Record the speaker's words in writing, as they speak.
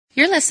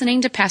You're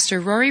listening to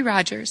Pastor Rory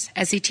Rogers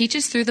as he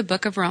teaches through the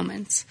book of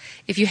Romans.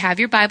 If you have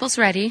your Bibles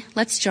ready,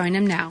 let's join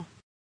him now.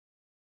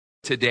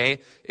 Today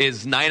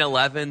is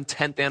 9/11,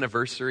 10th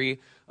anniversary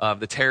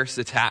of the terrorist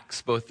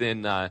attacks, both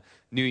in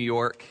New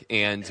York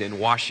and in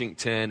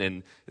Washington.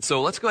 And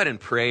so let's go ahead and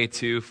pray,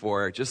 too,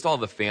 for just all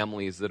the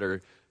families that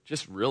are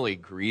just really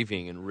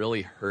grieving and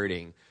really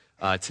hurting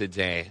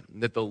today,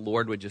 that the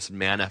Lord would just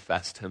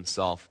manifest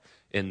himself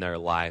in their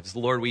lives.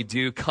 Lord, we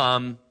do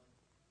come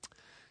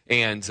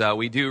and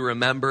we do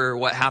remember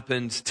what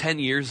happened 10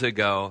 years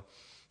ago,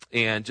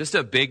 and just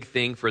a big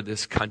thing for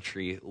this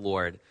country,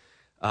 Lord.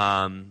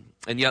 And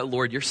yet,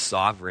 Lord, you're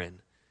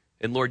sovereign.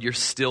 And Lord, you're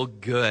still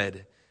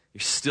good. You're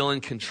still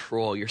in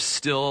control. You're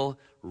still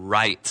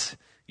right.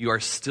 You are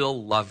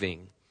still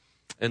loving.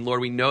 And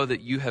Lord, we know that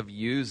you have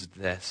used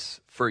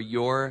this for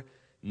your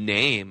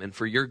name and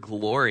for your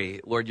glory.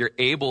 Lord, you're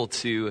able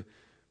to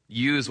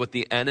use what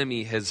the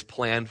enemy has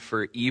planned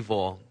for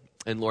evil.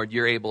 And Lord,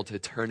 you're able to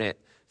turn it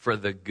for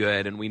the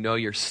good, and we know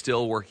you're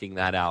still working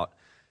that out.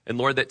 And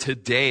Lord, that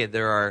today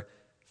there are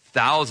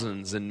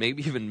thousands and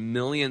maybe even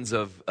millions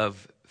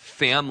of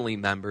family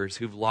members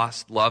who've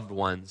lost loved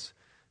ones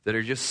that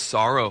are just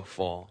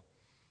sorrowful.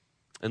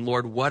 And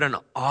Lord, what an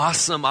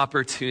awesome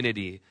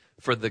opportunity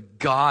for the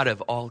God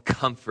of all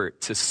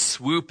comfort to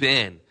swoop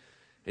in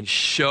and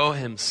show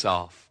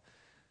himself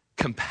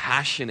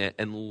compassionate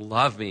and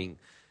loving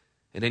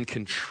and in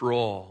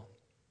control,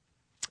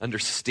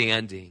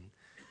 understanding.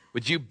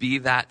 Would you be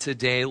that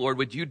today, Lord?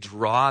 Would you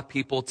draw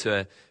people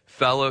to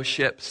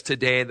fellowships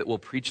today that will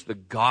preach the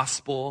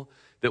gospel,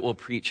 that will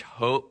preach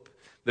hope,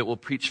 that will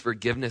preach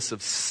forgiveness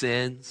of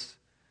sins,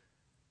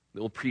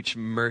 that will preach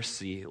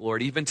mercy,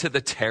 Lord, even to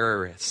the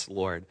terrorists,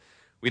 Lord.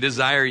 We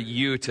desire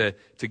you to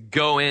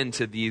go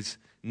into these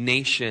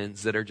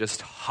nations that are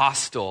just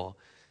hostile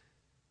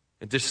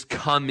and just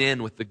come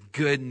in with the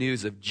good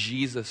news of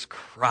Jesus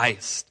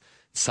Christ,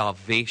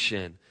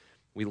 salvation.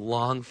 We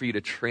long for you to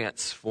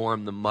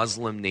transform the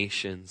Muslim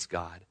nations,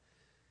 God.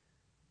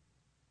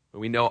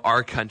 We know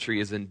our country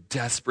is in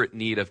desperate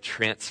need of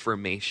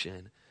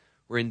transformation.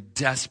 We're in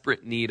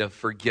desperate need of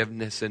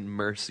forgiveness and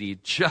mercy,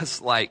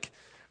 just like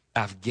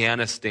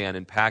Afghanistan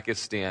and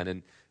Pakistan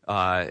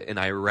and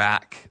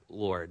Iraq,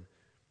 Lord,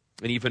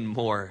 and even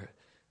more.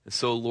 And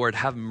so, Lord,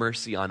 have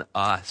mercy on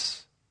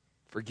us.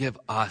 Forgive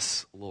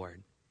us,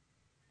 Lord.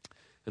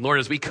 And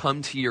Lord, as we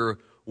come to your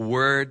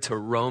word, to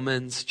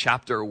Romans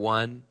chapter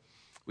 1,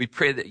 we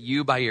pray that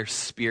you, by your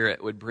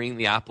Spirit, would bring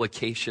the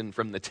application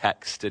from the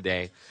text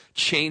today.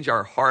 Change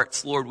our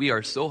hearts. Lord, we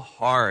are so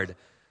hard,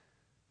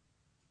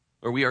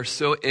 or we are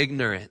so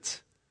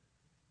ignorant.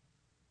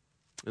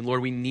 And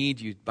Lord, we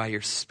need you, by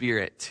your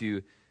Spirit,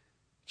 to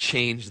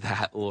change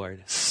that,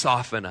 Lord.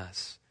 Soften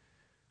us.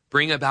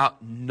 Bring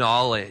about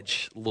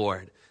knowledge,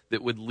 Lord,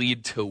 that would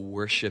lead to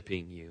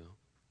worshiping you.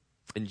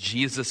 In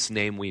Jesus'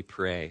 name we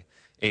pray.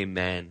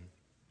 Amen.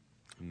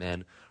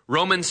 Amen.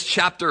 Romans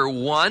chapter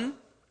 1.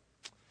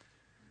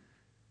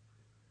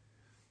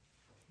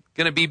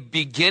 Going to be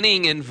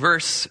beginning in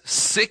verse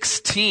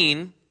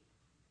 16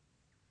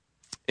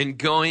 and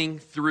going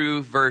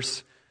through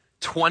verse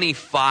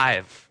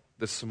 25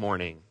 this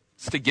morning.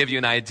 Just to give you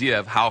an idea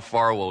of how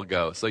far we'll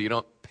go, so you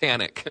don't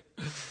panic.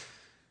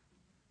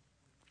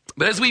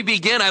 But as we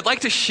begin, I'd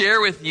like to share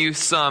with you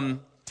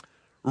some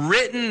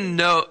written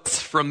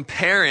notes from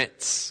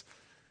parents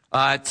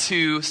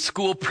to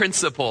school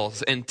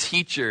principals and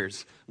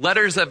teachers,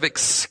 letters of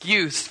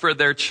excuse for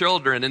their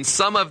children, and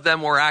some of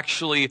them were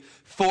actually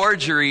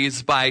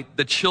forgeries by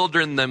the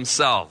children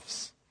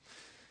themselves.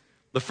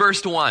 The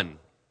first one: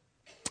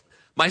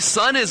 my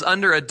son is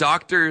under a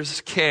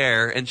doctor's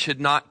care and should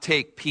not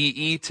take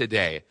PE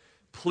today.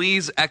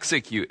 Please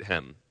execute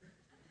him.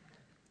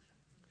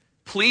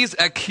 Please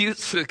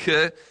accuse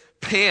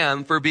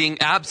Pam for being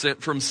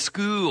absent from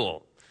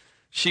school.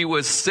 She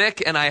was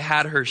sick and I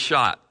had her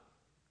shot.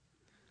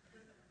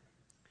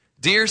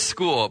 Dear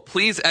school,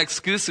 please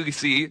excuse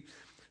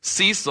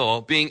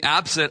Cecil being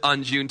absent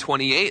on June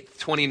 28th,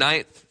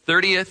 29th,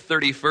 30th,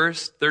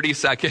 31st,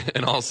 32nd,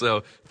 and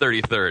also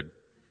 33rd.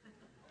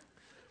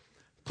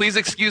 Please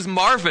excuse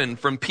Marvin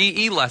from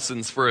PE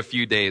lessons for a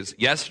few days.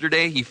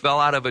 Yesterday, he fell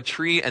out of a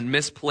tree and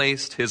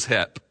misplaced his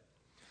hip.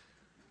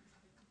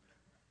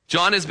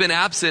 John has been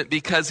absent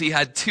because he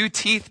had 2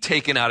 teeth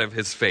taken out of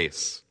his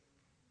face.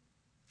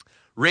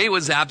 Ray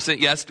was absent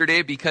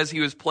yesterday because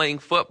he was playing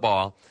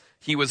football.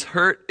 He was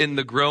hurt in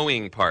the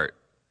growing part.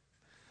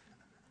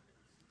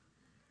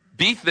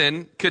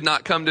 Bethan could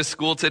not come to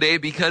school today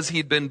because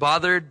he'd been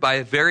bothered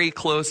by very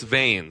close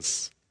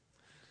veins.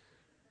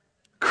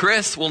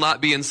 Chris will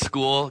not be in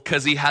school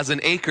because he has an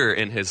acre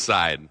in his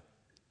side.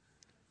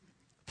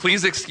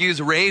 Please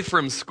excuse Ray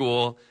from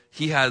school.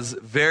 He has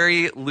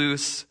very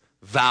loose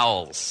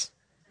vowels.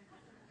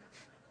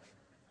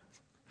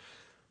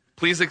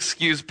 Please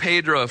excuse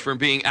Pedro from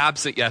being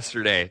absent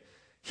yesterday.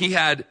 He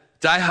had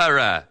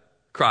diarrhea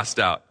crossed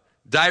out,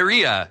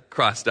 diarrhea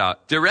crossed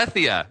out,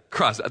 diarrhea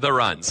crossed out, the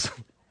runs.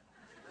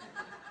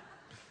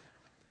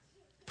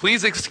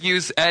 Please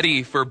excuse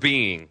Eddie for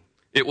being.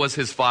 It was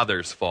his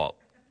father's fault.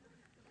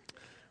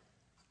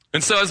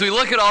 And so as we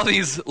look at all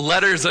these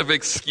letters of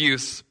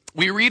excuse,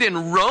 we read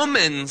in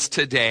Romans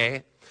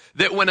today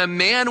that when a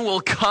man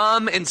will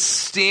come and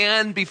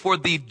stand before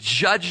the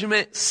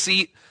judgment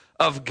seat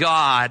of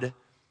God,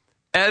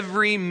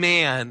 every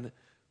man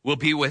will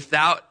be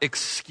without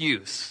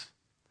excuse.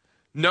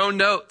 No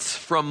notes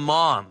from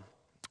mom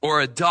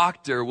or a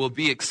doctor will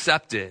be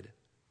accepted.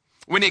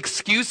 When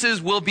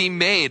excuses will be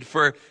made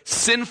for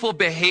sinful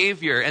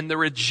behavior and the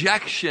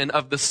rejection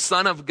of the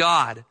Son of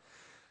God,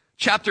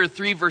 chapter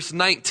 3, verse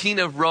 19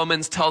 of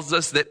Romans tells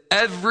us that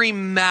every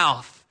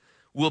mouth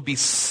will be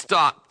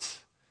stopped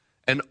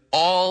and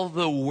all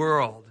the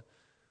world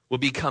will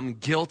become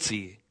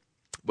guilty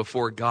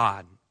before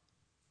God.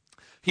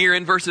 Here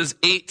in verses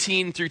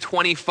 18 through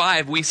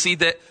 25, we see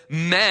that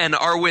men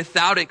are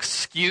without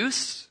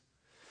excuse,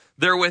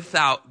 they're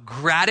without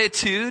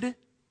gratitude,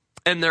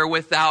 and they're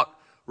without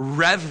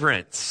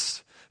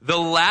reverence, the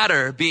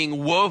latter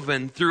being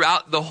woven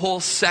throughout the whole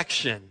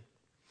section.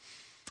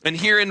 And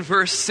here in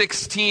verse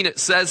 16, it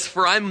says,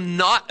 "For I'm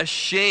not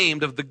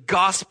ashamed of the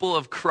gospel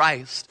of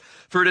Christ,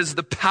 for it is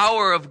the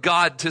power of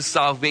God to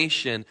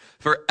salvation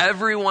for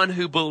everyone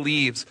who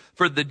believes,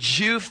 for the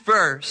Jew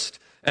first,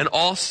 and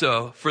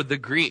also for the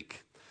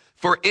Greek.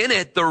 For in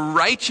it the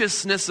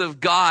righteousness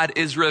of God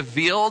is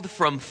revealed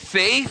from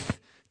faith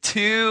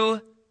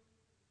to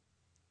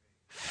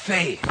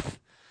faith.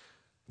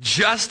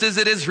 Just as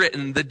it is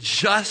written, the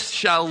just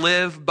shall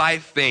live by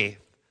faith.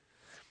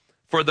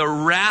 For the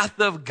wrath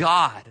of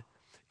God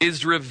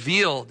is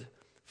revealed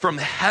from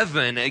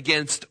heaven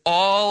against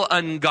all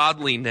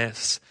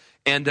ungodliness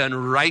and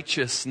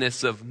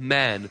unrighteousness of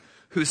men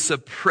who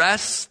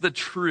suppress the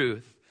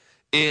truth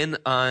in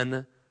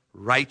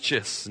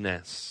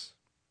unrighteousness.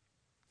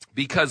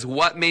 Because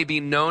what may be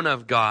known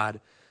of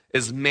God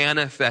is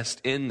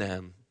manifest in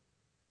them,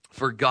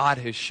 for God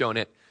has shown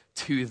it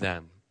to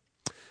them."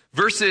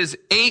 Verses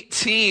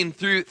 18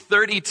 through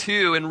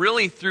 32, and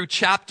really through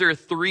chapter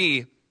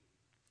 3,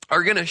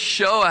 are going to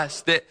show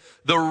us that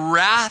the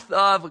wrath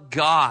of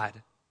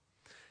God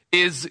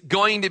is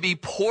going to be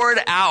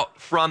poured out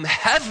from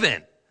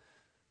heaven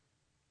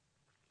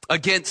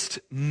against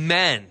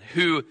men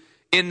who,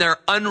 in their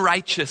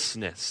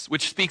unrighteousness,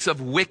 which speaks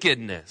of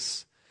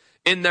wickedness,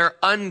 in their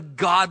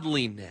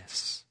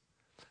ungodliness,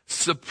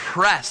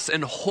 suppress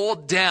and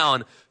hold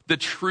down the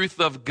truth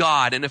of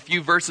God. In a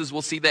few verses,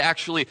 we'll see they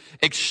actually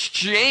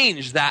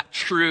exchange that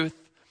truth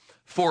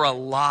for a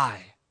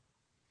lie.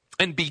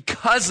 And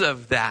because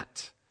of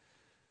that,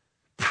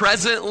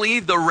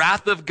 presently the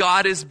wrath of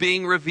God is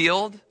being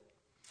revealed.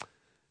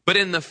 But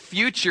in the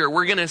future,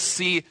 we're going to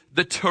see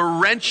the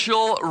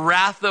torrential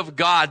wrath of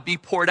God be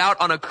poured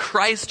out on a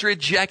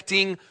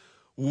Christ-rejecting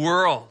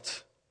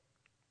world.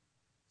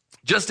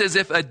 Just as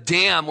if a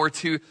dam were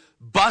to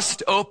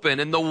bust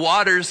open and the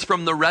waters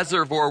from the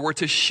reservoir were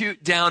to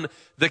shoot down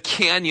the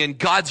canyon,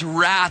 God's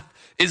wrath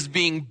is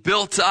being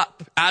built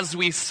up as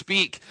we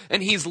speak.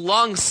 And he's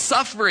long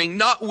suffering,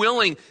 not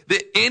willing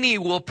that any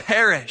will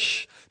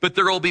perish. But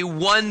there will be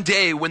one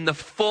day when the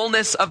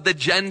fullness of the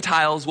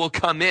Gentiles will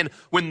come in,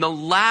 when the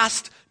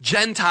last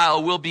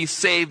Gentile will be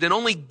saved. And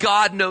only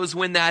God knows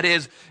when that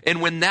is.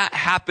 And when that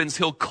happens,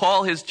 he'll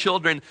call his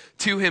children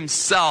to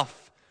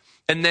himself.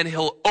 And then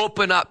he'll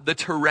open up the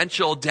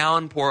torrential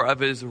downpour of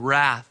his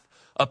wrath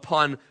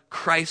upon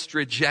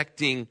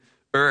Christ-rejecting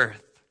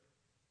earth.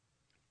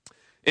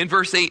 In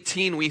verse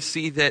 18, we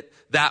see that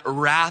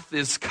wrath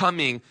is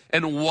coming.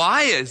 And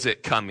why is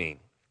it coming?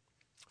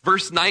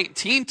 Verse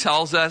 19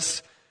 tells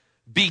us,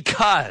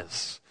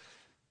 because.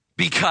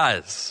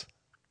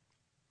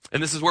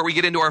 And this is where we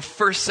get into our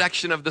first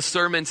section of the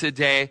sermon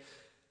today.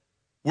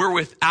 We're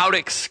without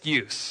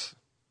excuse.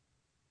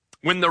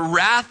 When the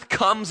wrath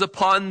comes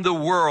upon the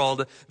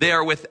world, they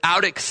are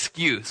without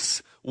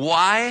excuse.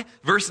 Why?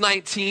 Verse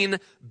 19,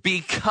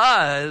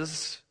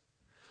 because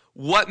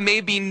what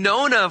may be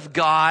known of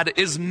God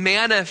is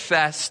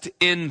manifest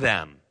in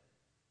them.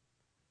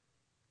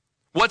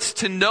 What's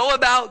to know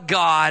about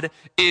God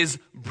is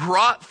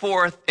brought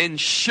forth and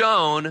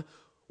shown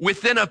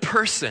within a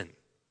person,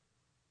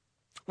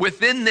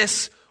 within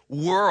this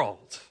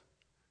world.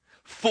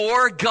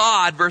 For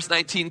God, verse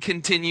 19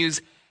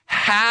 continues,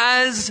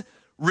 has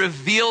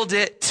revealed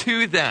it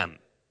to them.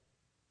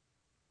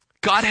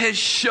 God has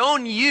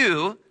shown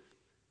you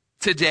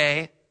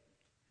today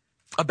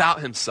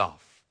about himself.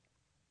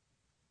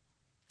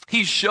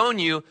 He's shown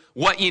you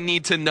what you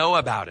need to know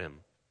about him.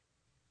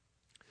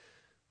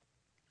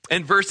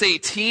 And verse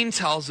 18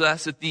 tells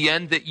us at the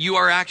end that you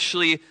are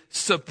actually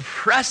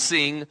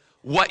suppressing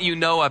what you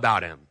know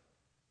about him.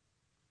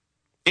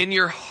 In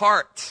your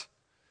heart,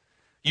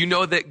 you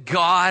know that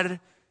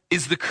God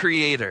is the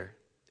creator.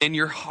 In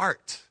your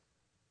heart.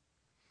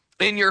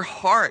 In your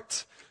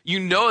heart, you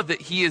know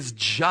that he is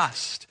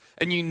just.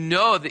 And you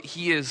know that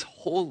he is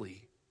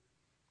holy.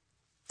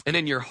 And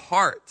in your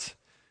heart,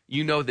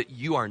 you know that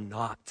you are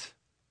not.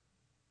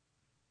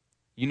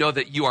 You know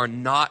that you are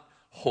not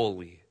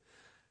holy.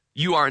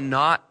 You are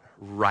not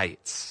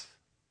right.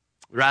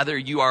 Rather,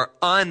 you are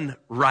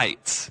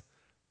unright,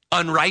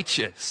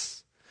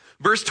 unrighteous.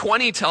 Verse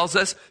 20 tells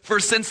us, for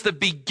since the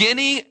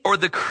beginning or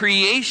the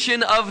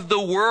creation of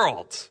the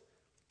world,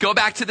 go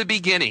back to the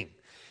beginning,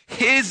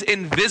 his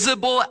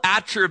invisible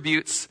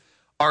attributes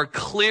are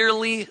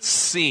clearly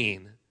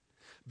seen,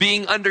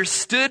 being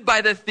understood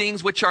by the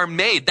things which are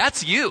made.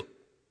 That's you.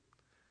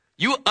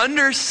 You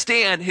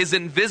understand his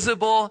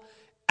invisible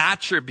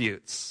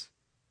attributes,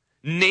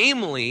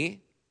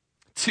 namely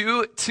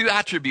two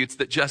attributes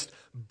that just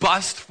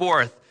bust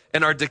forth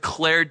and are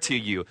declared to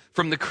you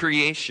from the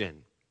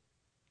creation.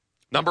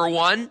 Number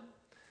one,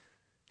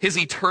 his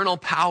eternal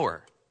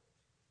power.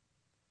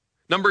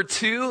 Number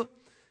two,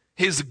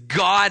 his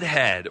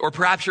Godhead, or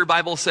perhaps your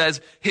Bible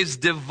says his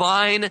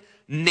divine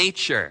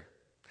nature.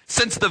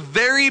 Since the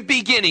very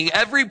beginning,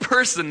 every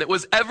person that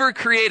was ever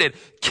created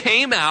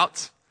came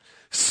out,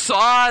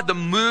 saw the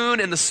moon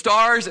and the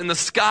stars and the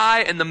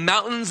sky and the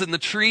mountains and the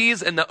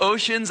trees and the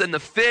oceans and the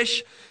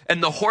fish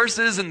and the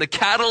horses and the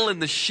cattle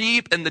and the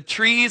sheep and the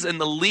trees and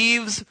the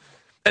leaves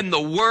and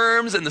the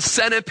worms and the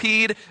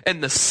centipede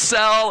and the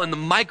cell and the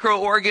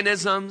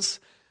microorganisms.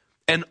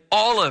 And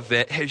all of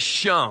it has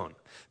shown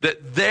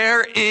that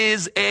there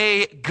is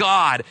a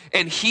God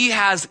and he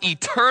has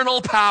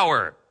eternal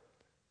power.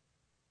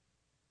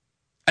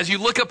 As you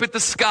look up at the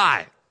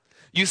sky,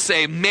 you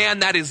say, man,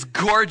 that is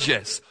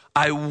gorgeous.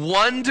 I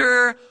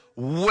wonder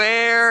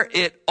where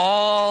it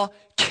all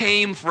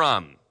came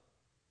from.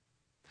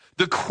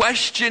 The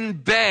question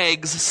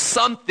begs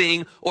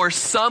something or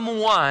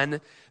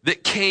someone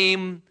that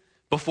came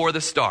before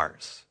the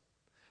stars,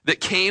 that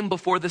came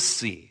before the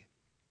sea,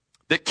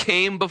 that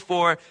came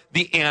before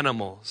the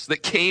animals,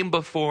 that came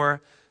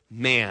before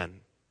man.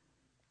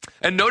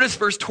 And notice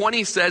verse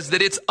 20 says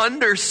that it's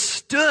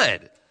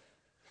understood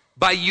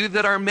by you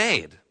that are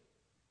made.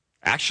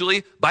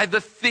 Actually, by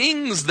the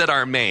things that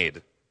are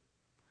made.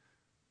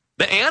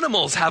 The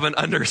animals have an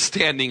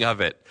understanding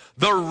of it.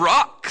 The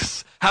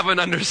rocks have an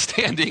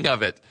understanding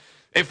of it.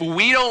 If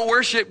we don't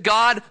worship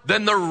God,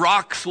 then the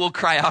rocks will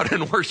cry out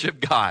and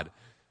worship God.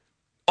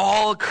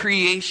 All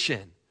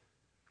creation.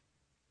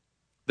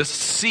 The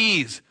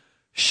seas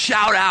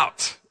shout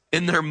out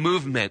in their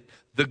movement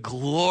the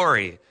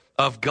glory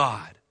of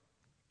God.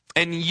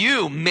 And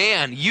you,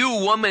 man, you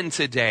woman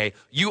today,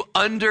 you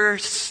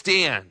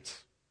understand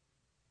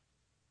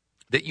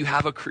that you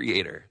have a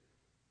creator.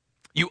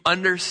 You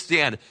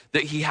understand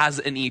that he has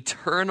an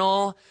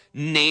eternal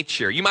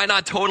nature. You might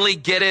not totally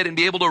get it and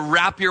be able to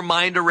wrap your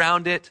mind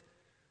around it,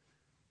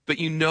 but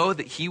you know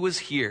that he was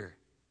here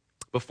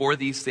before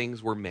these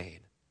things were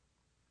made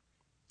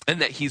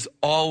and that he's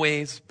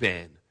always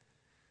been.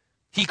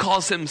 He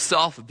calls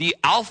himself the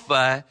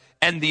Alpha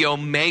and the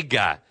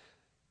Omega.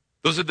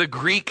 Those are the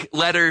Greek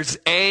letters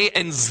A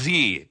and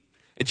Z.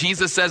 And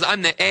Jesus says,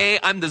 I'm the A,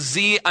 I'm the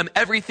Z, I'm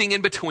everything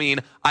in between.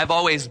 I've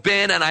always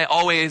been and I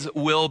always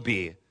will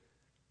be.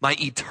 My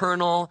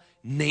eternal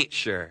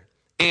nature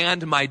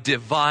and my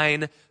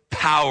divine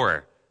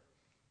power.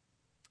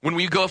 When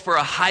we go for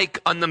a hike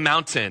on the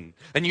mountain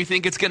and you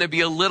think it's going to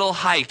be a little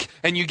hike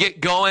and you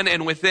get going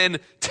and within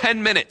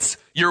 10 minutes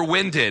you're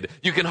winded.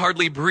 You can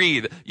hardly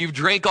breathe. You've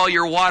drank all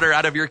your water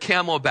out of your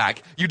Camelback.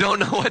 You don't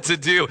know what to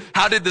do.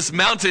 How did this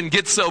mountain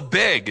get so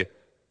big?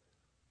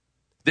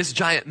 This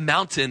giant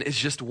mountain is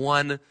just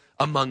one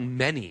among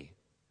many.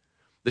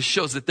 This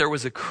shows that there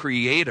was a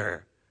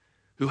creator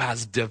who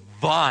has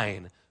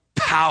divine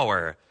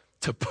power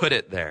to put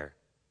it there.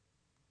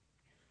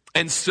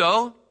 And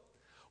so,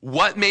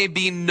 what may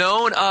be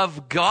known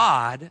of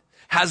God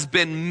has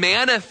been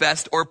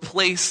manifest or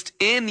placed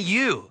in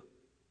you.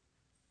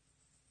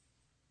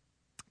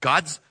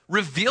 God's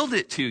revealed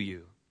it to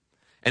you.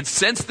 And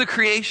since the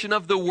creation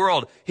of the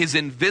world, his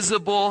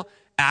invisible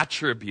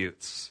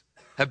attributes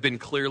have been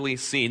clearly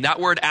seen. That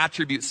word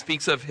attribute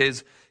speaks of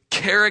his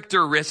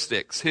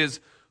characteristics, his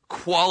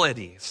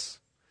qualities.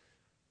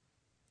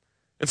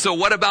 And so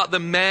what about the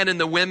men and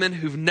the women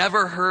who've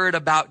never heard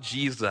about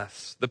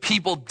Jesus? The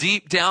people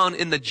deep down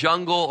in the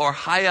jungle or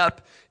high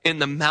up in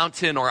the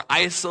mountain or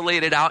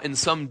isolated out in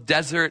some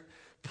desert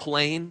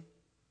plain?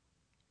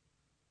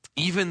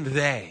 Even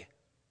they,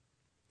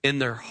 in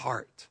their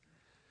heart,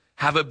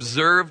 have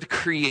observed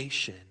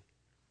creation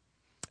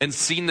and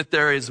seen that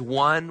there is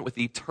one with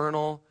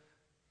eternal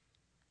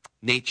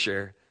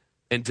nature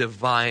and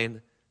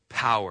divine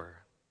power.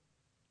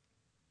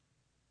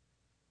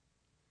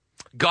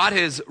 God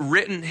has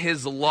written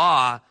his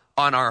law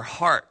on our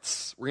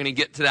hearts. We're going to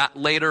get to that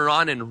later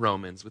on in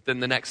Romans,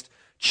 within the next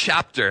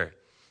chapter.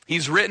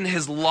 He's written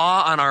his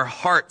law on our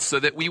hearts so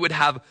that we would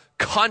have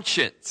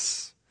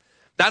conscience.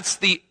 That's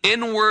the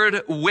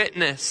inward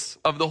witness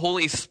of the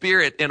Holy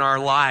Spirit in our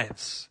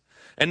lives.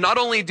 And not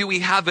only do we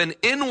have an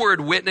inward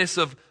witness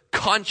of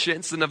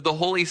conscience and of the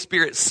Holy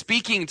Spirit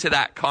speaking to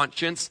that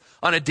conscience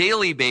on a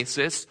daily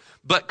basis,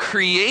 but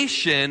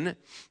creation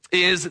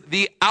is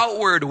the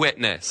outward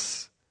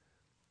witness.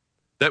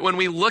 That when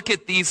we look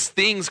at these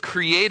things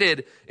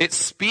created, it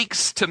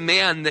speaks to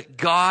man that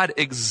God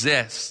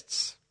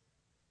exists.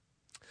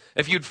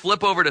 If you'd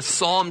flip over to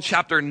Psalm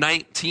chapter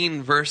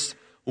 19, verse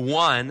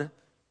 1,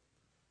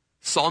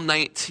 Psalm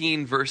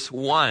 19, verse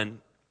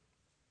 1,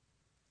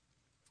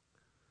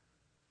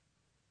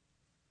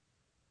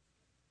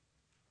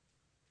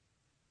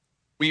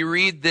 we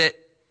read that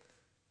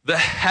the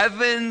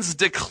heavens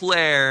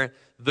declare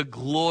the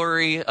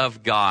glory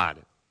of God.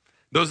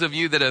 Those of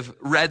you that have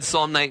read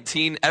Psalm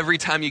 19, every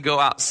time you go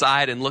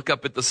outside and look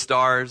up at the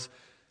stars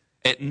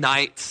at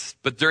night,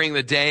 but during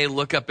the day,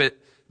 look up at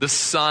the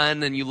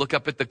sun and you look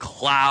up at the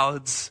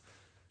clouds,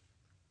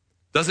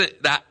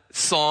 doesn't that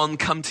psalm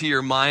come to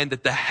your mind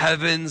that the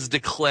heavens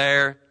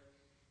declare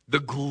the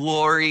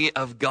glory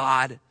of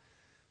God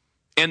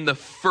and the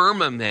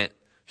firmament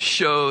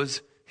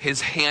shows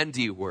his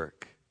handiwork?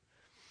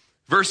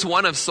 Verse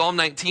 1 of Psalm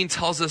 19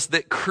 tells us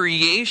that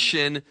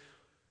creation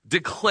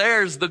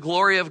declares the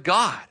glory of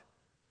God,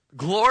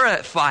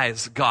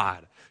 glorifies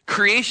God.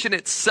 Creation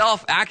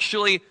itself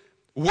actually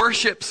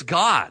worships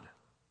God.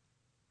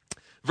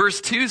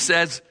 Verse 2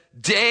 says,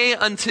 day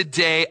unto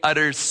day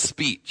utters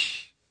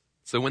speech.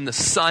 So when the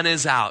sun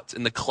is out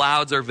and the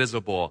clouds are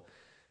visible,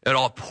 it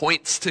all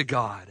points to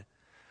God.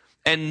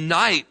 And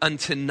night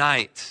unto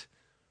night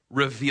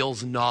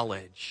reveals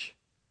knowledge.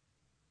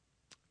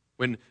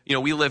 When,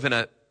 we live in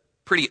a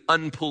pretty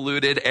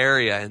unpolluted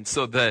area, and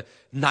so the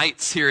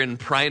nights here in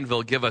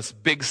Prineville give us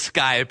big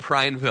sky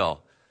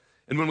Prineville.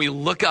 And when we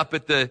look up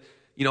at the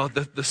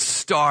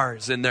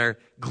stars and their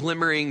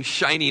glimmering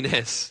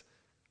shininess,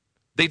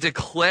 they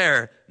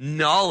declare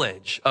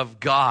knowledge of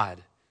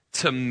God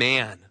to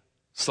man,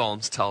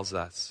 Psalms tells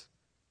us.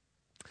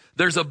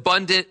 There's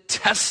abundant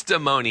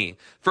testimony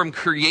from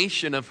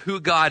creation of who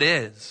God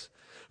is.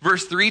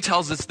 Verse 3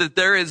 tells us that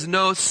there is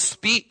no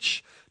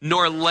speech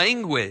nor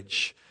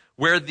language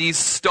where these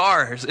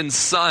stars and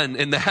sun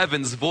in the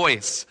heavens'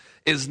 voice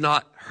is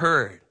not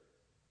heard.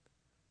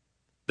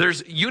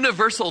 There's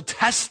universal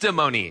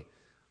testimony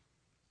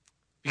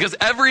because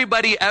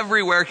everybody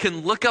everywhere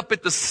can look up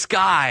at the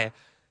sky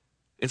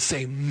and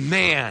say,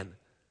 man,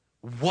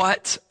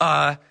 what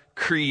a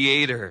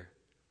creator.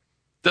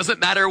 Doesn't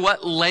matter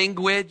what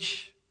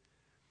language,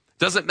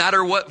 doesn't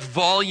matter what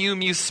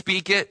volume you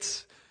speak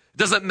it,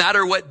 doesn't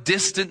matter what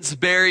distance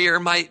barrier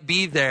might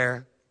be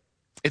there.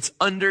 It's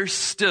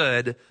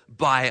understood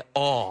by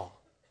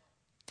all.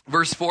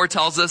 Verse 4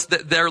 tells us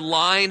that their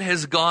line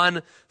has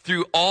gone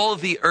through all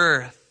the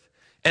earth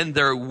and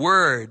their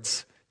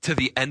words to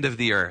the end of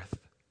the earth.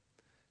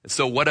 And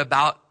so what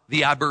about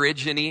the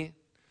Aborigine?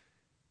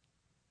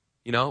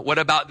 What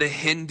about the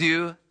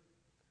Hindu?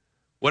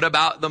 What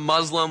about the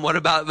Muslim? What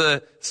about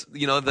the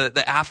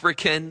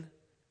African?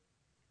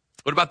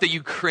 What about the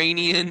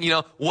Ukrainian?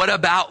 What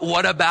about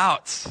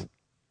the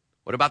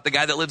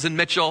guy that lives in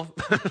Mitchell?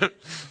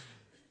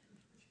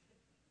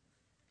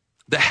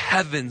 The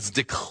heavens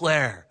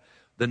declare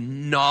the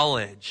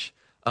knowledge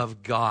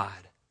of God.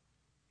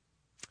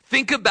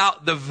 Think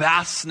about the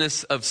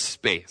vastness of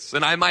space.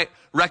 And I might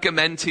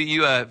recommend to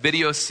you a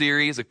video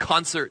series, a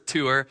concert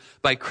tour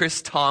by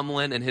Chris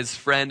Tomlin and his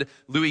friend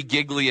Louis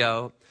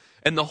Giglio.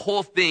 And the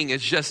whole thing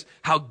is just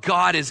how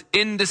God is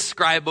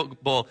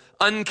indescribable,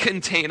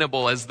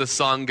 uncontainable, as the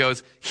song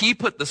goes. He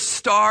put the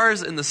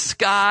stars in the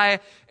sky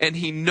and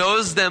he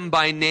knows them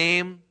by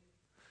name.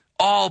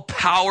 All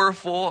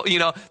powerful,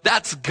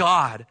 that's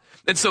God.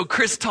 And so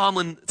Chris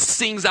Tomlin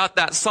sings out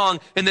that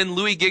song, and then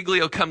Louis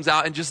Giglio comes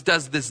out and just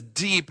does this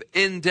deep,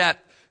 in-depth,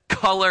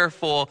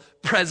 colorful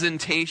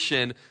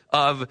presentation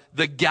of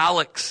the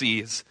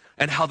galaxies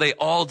and how they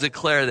all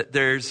declare that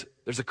there's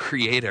a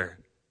creator.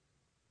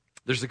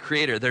 There's a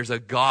creator, there's a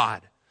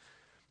God.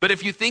 But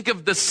if you think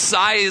of the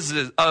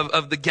sizes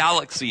of the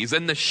galaxies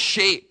and the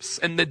shapes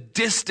and the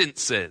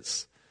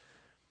distances,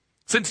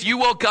 since you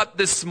woke up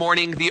this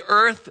morning, the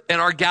Earth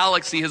and our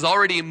galaxy has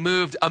already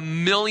moved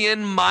 1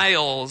 million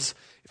miles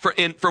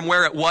from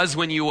where it was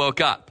when you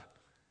woke up.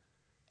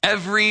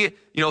 Every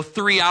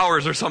 3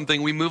 hours or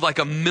something, we move like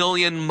 1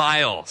 million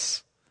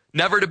miles.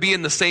 Never to be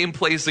in the same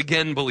place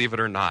again, believe it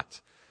or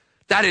not.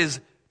 That is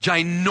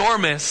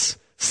ginormous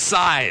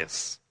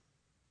size.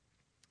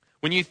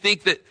 When you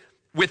think that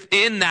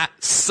within that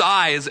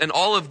size and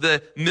all of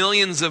the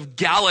millions of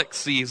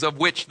galaxies of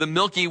which the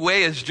Milky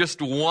Way is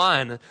just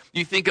one,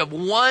 you think of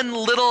one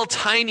little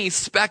tiny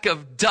speck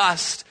of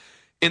dust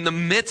in the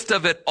midst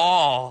of it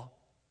all,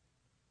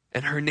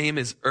 and her name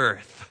is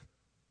Earth.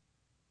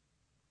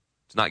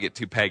 Let's not get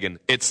too pagan.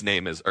 Its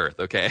name is Earth,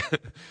 okay?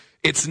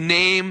 Its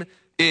name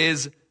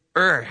is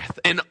Earth.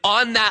 And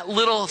on that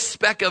little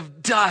speck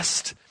of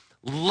dust,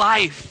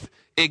 life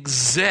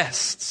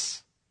exists.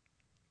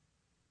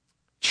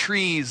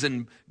 Trees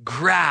and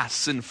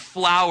grass and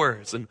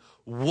flowers and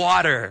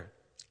water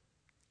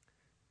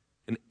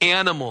and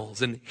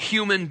animals and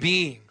human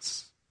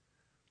beings.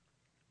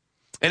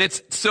 And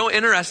it's so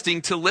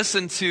interesting to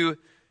listen to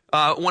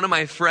one of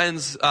my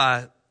friends'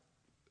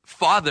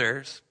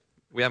 fathers.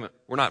 We're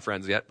not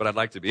friends yet, but I'd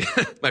like to be.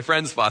 My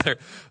friend's father.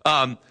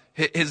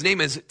 His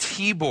name is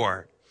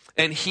Tibor,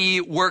 and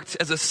he worked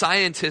as a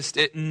scientist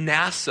at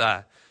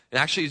NASA, and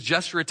actually he's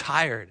just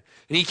retired.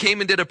 And he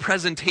came and did a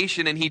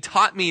presentation, and he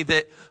taught me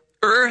that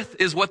Earth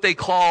is what they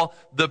call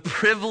the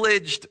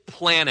privileged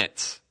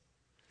planet.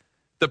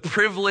 The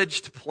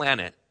privileged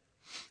planet.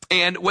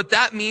 And what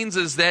that means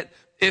is that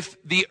if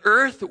the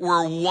Earth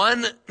were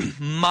 1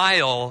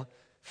 mile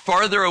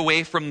farther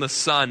away from the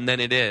sun than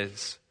it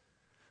is,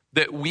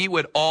 that we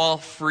would all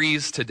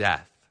freeze to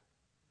death.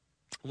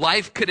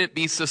 Life couldn't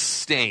be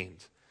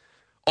sustained.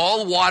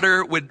 All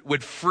water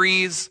would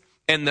freeze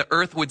and the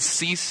earth would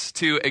cease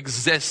to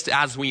exist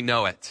as we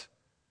know it.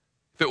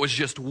 If it was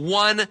just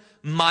 1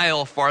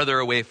 mile farther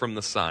away from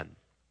the sun.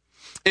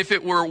 If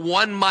it were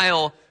 1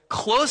 mile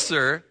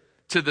closer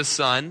to the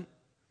sun,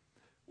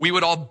 we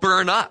would all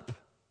burn up.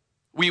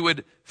 We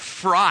would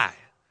fry.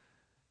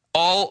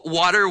 All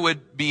water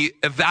would be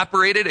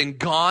evaporated and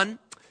gone,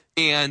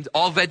 and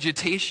all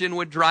vegetation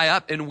would dry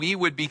up, and we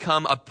would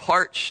become a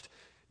parched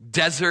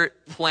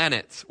desert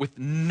planet with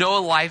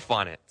no life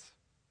on it.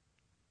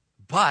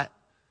 But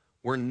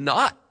we're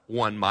not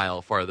 1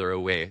 mile farther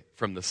away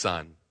from the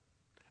sun.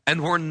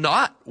 And we're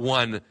not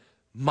 1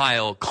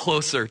 mile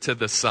closer to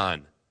the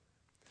sun.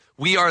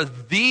 We are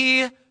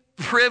the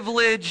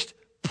privileged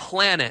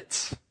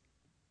planet,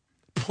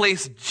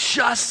 placed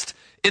just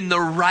in the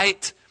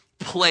right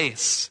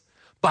place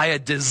by a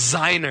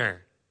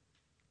designer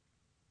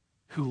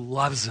who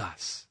loves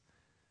us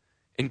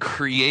and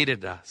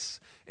created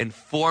us and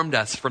formed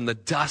us from the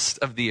dust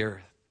of the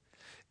earth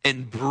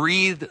and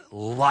breathed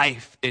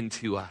life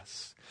into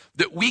us,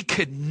 that we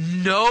could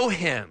know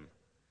him,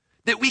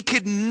 and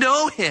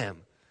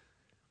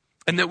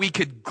that we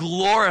could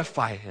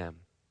glorify him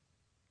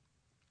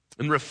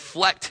and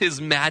reflect his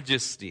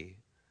majesty.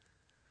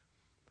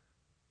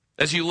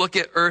 As you look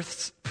at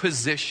Earth's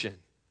position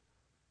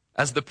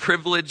as the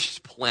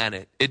privileged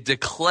planet, it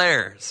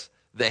declares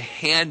the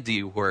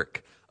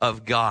handiwork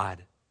of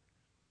God.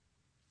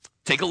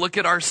 Take a look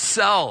at our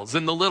cells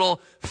and the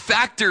little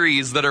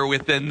factories that are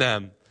within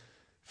them.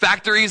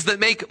 Factories that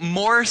make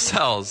more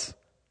cells.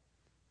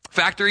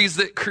 Factories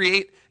that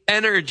create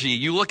energy.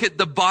 You look at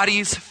the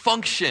body's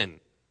function.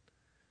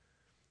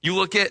 You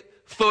look at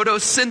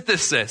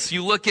photosynthesis.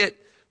 You look at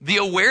the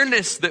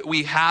awareness that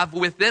we have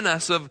within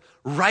us of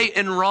right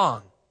and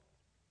wrong.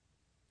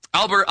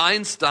 Albert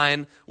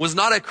Einstein was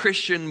not a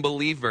Christian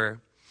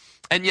believer,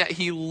 and yet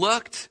he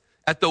looked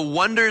at the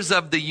wonders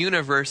of the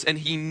universe and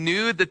he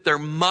knew that there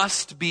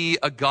must be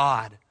a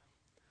God.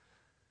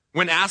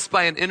 When asked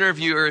by an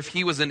interviewer if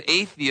he was an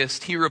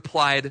atheist, he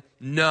replied,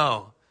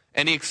 no.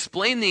 And he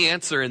explained the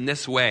answer in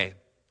this way.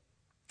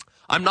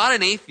 I'm not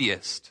an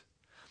atheist.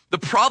 The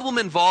problem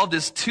involved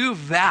is too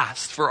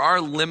vast for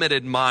our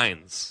limited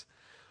minds.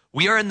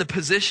 We are in the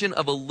position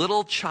of a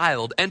little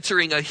child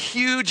entering a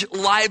huge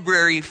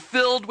library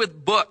filled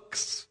with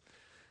books.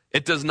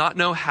 It does not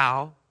know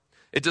how.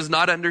 It does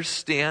not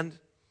understand.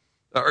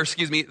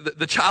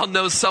 The child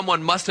knows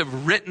someone must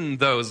have written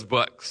those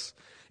books.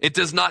 It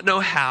does not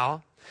know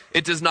how.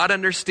 It does not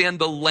understand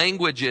the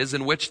languages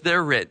in which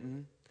they're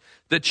written.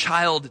 The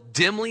child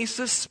dimly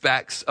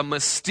suspects a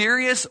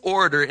mysterious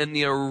order in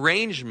the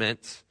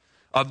arrangement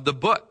of the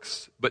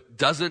books, but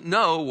doesn't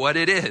know what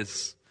it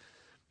is.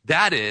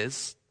 That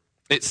is,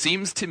 it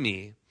seems to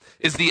me,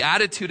 is the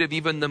attitude of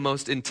even the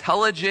most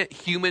intelligent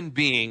human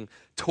being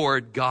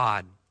toward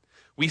God.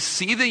 We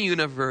see the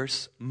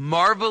universe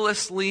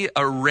marvelously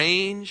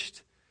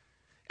arranged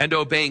and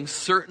obeying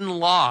certain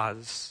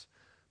laws,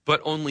 but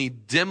only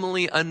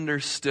dimly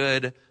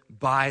understood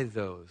by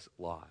those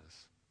laws.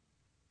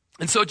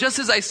 And so just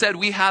as I said,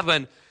 we have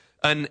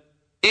an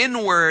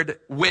inward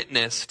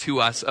witness to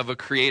us of a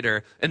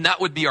creator, and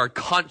that would be our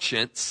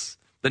conscience,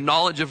 the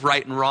knowledge of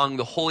right and wrong,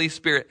 the Holy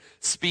Spirit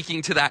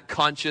speaking to that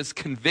conscience,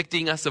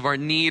 convicting us of our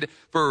need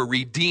for a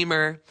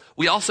redeemer.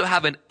 We also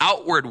have an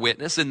outward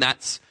witness, and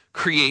that's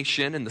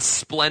creation and the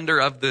splendor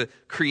of the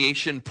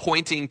creation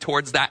pointing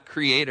towards that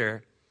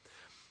creator.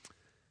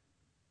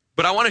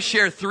 But I want to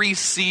share 3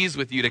 C's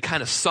with you to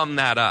kind of sum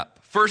that up.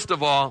 First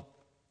of all,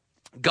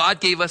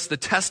 God gave us the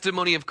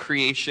testimony of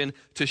creation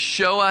to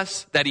show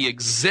us that he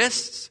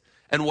exists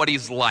and what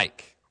he's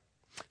like.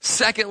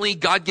 Secondly,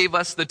 God gave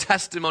us the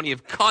testimony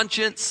of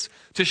conscience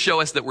to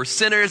show us that we're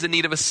sinners in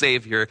need of a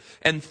Savior.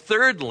 And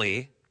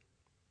thirdly,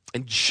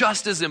 and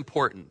just as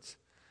important,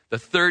 the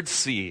third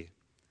C,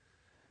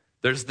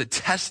 there's the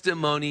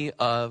testimony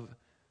of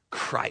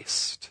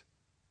Christ.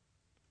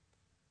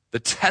 The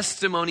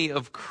testimony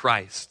of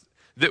Christ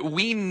that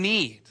we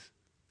need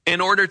in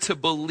order to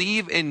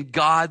believe in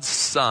God's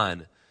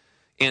Son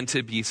and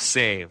to be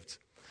saved.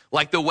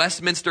 Like the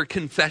Westminster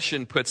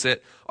Confession puts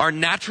it, our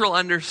natural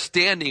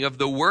understanding of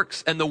the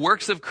works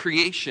of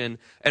creation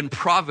and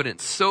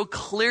providence so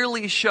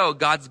clearly show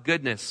God's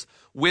goodness,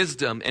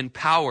 wisdom, and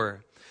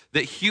power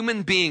that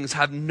human beings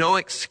have no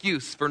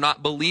excuse for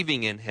not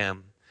believing in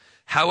him.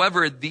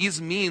 However,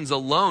 these means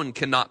alone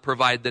cannot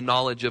provide the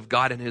knowledge of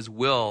God and his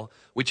will,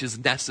 which is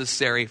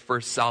necessary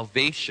for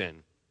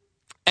salvation.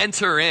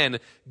 Enter in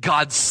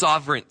God's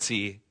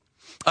sovereignty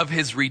of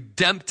his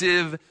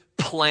redemptive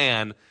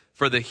plan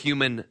for the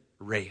human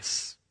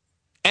race.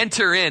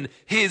 Enter in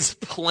his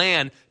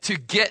plan to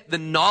get the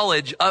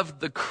knowledge of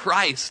the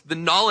Christ, the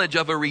knowledge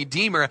of a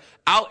Redeemer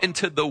out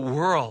into the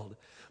world,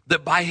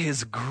 that by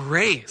his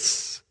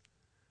grace,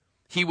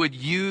 he would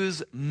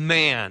use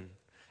man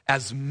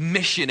as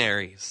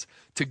missionaries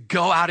to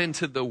go out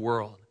into the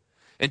world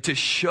and to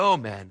show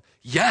men,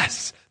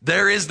 yes,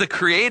 there is the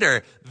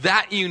Creator,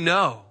 that you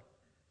know.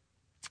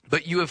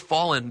 But you have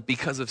fallen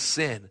because of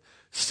sin,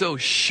 so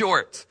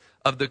short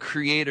of the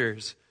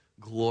Creator's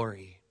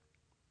glory.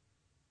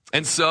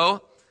 And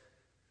so,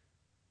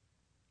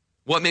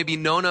 what may be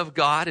known of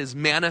God is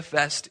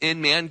manifest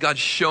in man. God's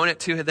shown it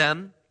to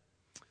them.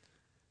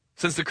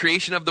 Since the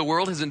creation of the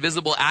world, his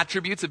invisible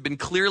attributes have been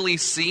clearly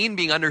seen,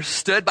 being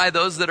understood by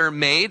those that are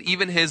made,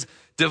 even his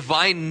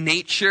divine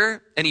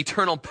nature and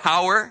eternal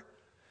power,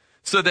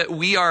 so that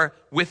we are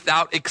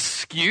without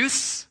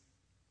excuse.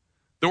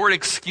 The word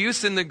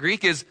excuse in the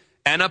Greek is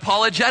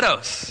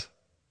anapologetos.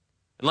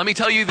 And let me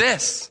tell you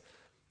this,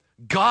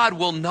 God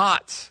will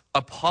not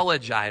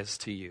apologize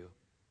to you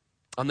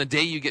on the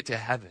day you get to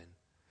heaven.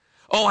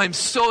 Oh, I'm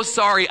so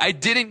sorry. I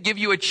didn't give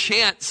you a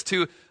chance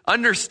to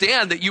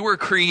understand that you were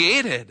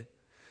created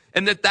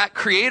and that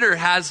Creator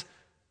has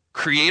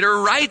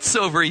creator rights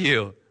over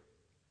you.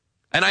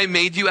 And I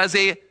made you as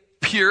a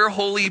pure,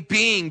 holy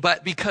being,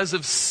 but because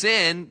of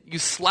sin, you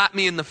slapped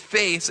me in the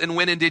face and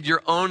went and did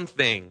your own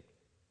thing.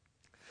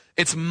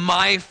 It's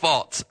my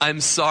fault.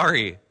 I'm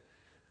sorry.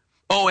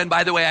 Oh, and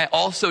by the way, I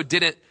also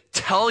didn't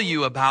tell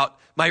you about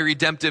my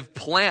redemptive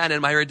plan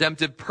and my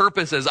redemptive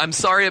purposes. I'm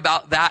sorry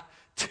about that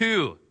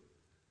too.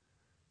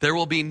 There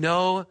will be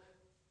no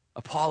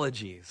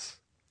apologies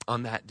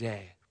on that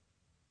day.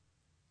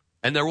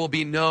 And there will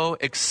be no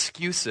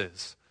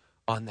excuses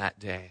on that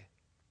day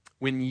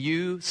when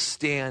you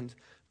stand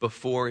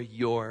before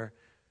your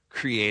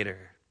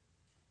Creator.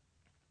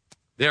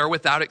 They are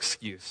without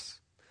excuse.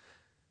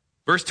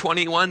 Verse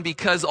 21,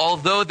 because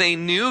although they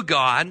knew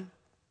God,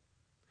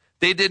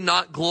 they did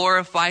not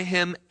glorify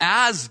him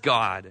as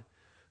God,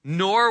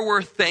 nor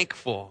were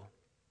thankful,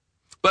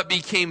 but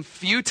became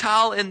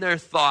futile in their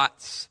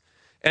thoughts,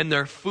 and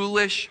their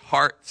foolish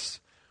hearts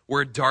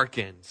were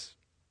darkened.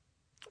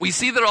 We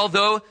see that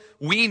although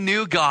we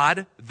knew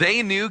God,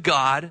 they knew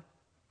God,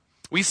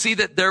 we see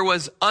that there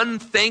was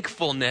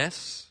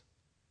unthankfulness,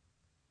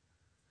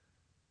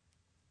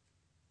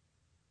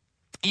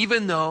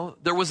 even though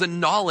there was a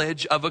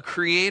knowledge of a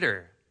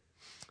Creator.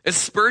 As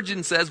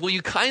Spurgeon says, will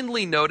you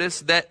kindly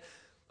notice that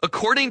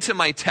according to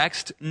my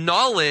text,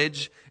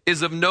 knowledge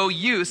is of no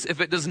use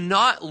if it does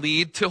not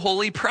lead to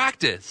holy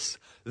practice.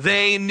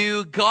 They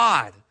knew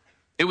God.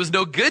 It was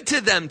no good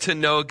to them to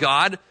know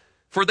God,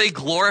 for they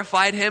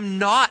glorified him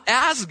not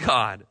as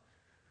God.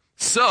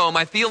 So,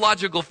 my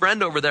theological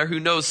friend over there who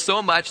knows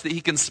so much that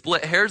he can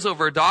split hairs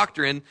over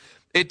doctrine,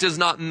 it does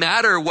not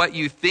matter what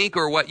you think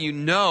or what you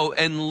know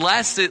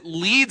unless it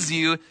leads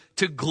you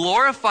to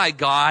glorify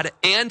God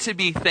and to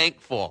be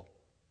thankful.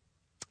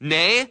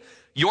 Nay,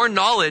 your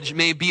knowledge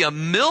may be a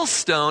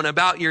millstone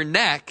about your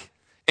neck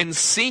and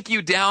sink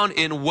you down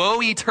in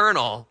woe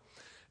eternal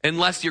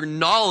unless your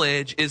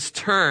knowledge is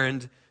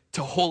turned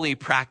to holy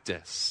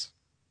practice.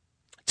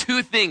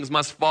 Two things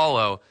must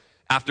follow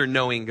after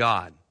knowing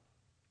God.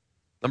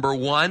 Number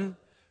one,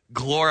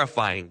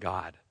 glorifying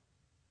God.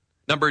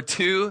 Number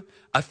two,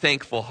 a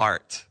thankful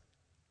heart.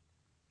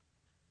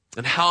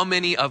 And how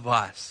many of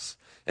us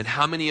and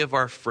how many of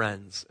our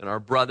friends and our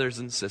brothers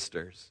and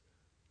sisters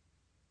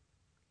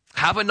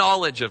have a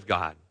knowledge of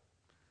God,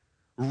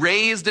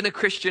 raised in a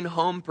Christian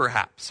home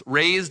perhaps,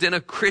 raised in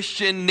a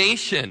Christian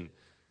nation,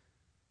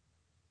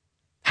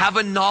 have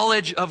a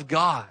knowledge of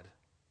God,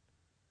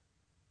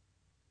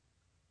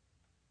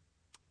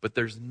 but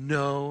there's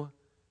no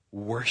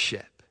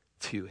worship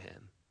to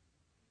him,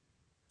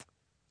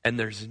 and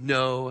there's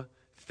no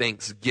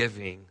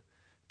thanksgiving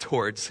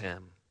towards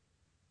him.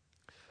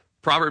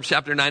 Proverbs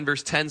chapter 9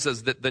 verse 10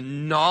 says that the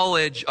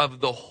knowledge of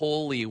the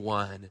Holy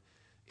One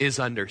is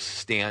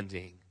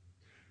understanding.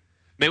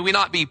 May we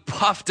not be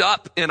puffed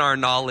up in our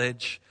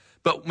knowledge,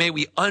 but may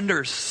we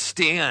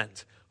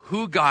understand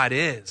who God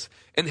is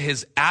and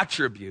his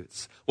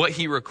attributes, what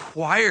he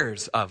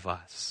requires of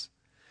us,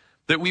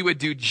 that we would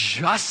do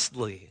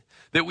justly,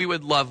 that we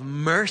would love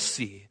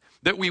mercy,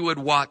 that we would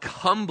walk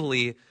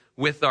humbly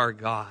with our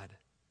God.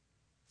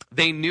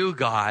 They knew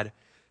God,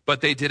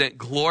 but they didn't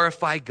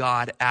glorify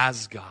God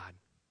as God.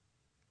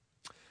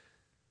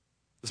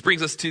 This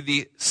brings us to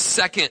the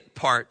second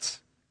part,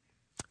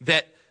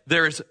 that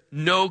there's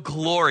no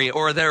glory,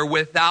 or they're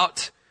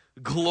without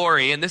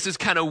glory. And this is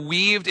kind of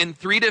weaved in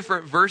three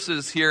different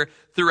verses here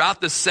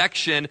throughout the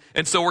section.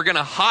 And so we're going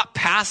to hop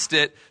past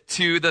it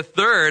to the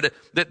third,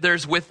 that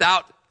there's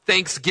without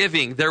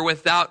thanksgiving. They're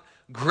without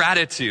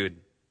gratitude.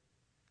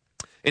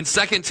 In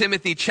 2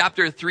 Timothy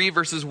chapter 3,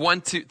 verses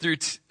 1 through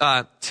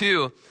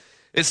 2,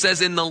 it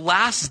says, in the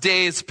last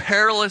days,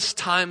 perilous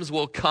times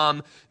will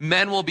come.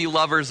 Men will be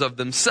lovers of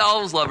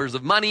themselves, lovers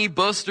of money,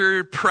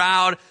 boasters,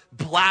 proud,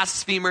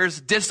 blasphemers,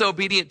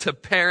 disobedient to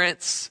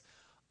parents,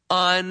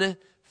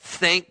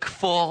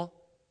 unthankful,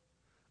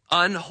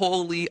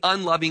 unholy,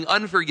 unloving,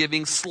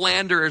 unforgiving,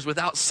 slanderers,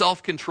 without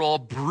self-control,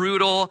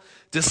 brutal,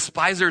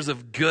 despisers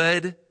of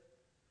good.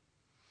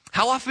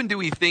 How often do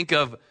we think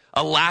of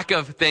a lack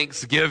of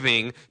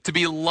thanksgiving to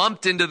be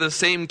lumped into the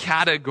same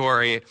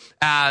category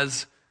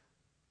as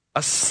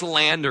a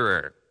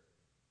slanderer,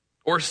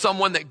 or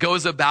someone that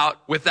goes about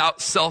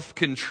without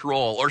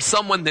self-control, or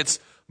someone that's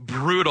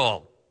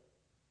brutal.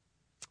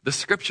 The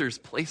scriptures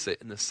place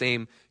it in the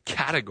same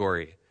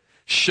category,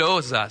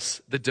 shows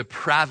us the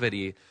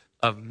depravity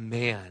of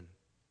man.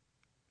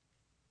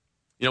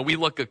 You know, we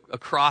look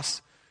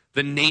across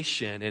the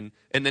nation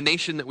and the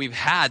nation that we've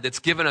had that's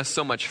given us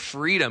so much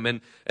freedom,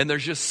 and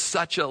there's just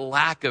such a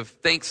lack of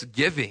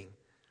thanksgiving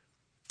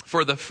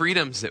for the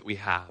freedoms that we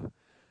have.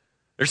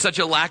 There's such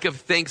a lack of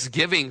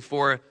thanksgiving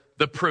for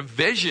the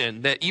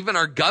provision that even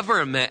our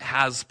government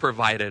has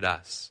provided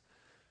us.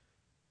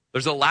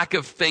 There's a lack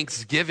of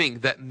thanksgiving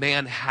that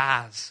man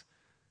has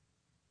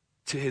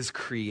to his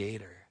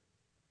Creator.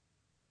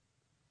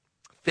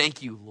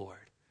 Thank you, Lord,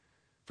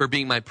 for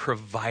being my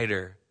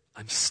provider.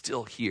 I'm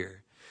still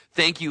here.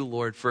 Thank you,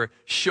 Lord, for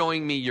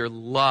showing me your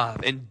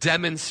love and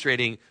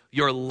demonstrating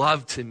your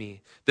love to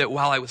me, that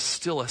while I was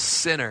still a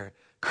sinner,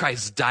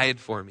 Christ died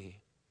for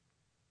me.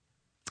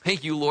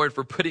 Thank you, Lord,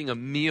 for putting a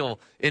meal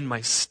in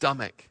my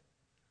stomach.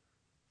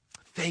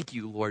 Thank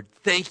you, Lord.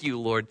 Thank you,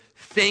 Lord.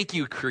 Thank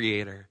you,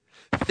 Creator.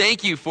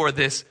 Thank you for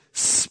this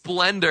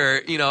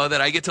splendor,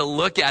 that I get to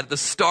look at, the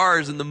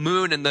stars and the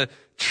moon and the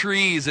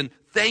trees. And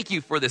thank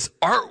you for this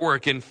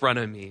artwork in front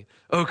of me.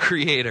 Oh,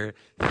 Creator,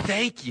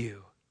 thank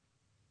you.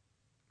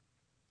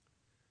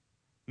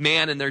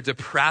 Man in their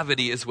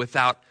depravity is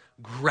without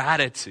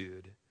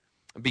gratitude.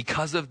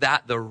 Because of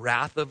that, the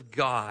wrath of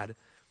God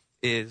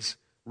is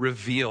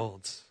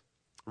revealed.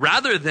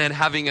 Rather than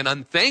having an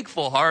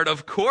unthankful heart,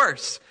 of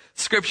course,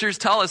 scriptures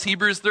tell us,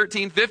 Hebrews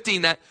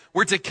 13:15, that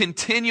we're to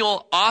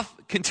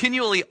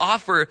continually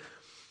offer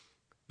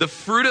the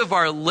fruit of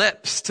our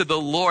lips to the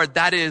Lord.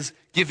 That is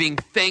giving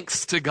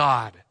thanks to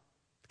God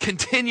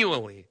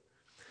continually.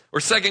 Or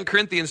 2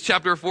 Corinthians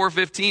chapter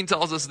 4:15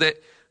 tells us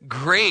that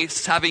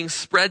grace, having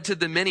spread to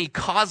the many,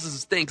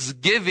 causes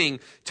thanksgiving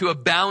to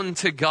abound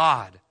to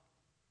God.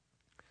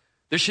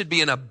 There should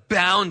be an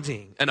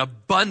abounding, an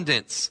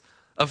abundance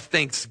of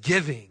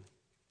thanksgiving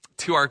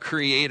to our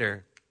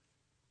Creator.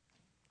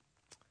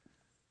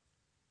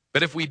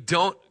 But if we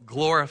don't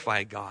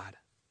glorify God,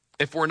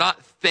 if we're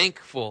not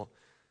thankful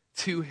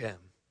to Him,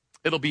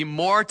 it'll be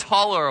more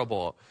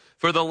tolerable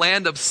for the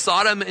land of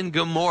Sodom and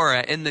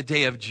Gomorrah in the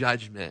day of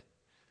judgment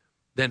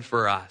than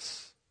for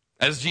us.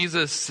 As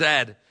Jesus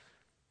said,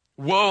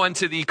 woe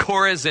unto thee,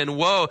 Chorazin,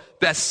 woe,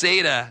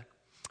 Bethsaida.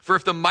 For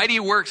if the mighty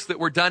works that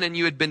were done in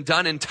you had been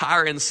done in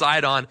Tyre and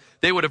Sidon,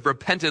 they would have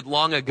repented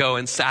long ago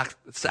in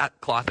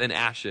sackcloth and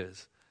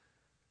ashes.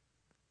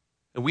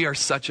 And we are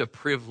such a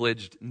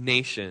privileged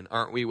nation,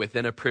 aren't we,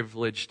 within a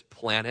privileged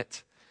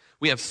planet?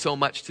 We have so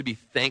much to be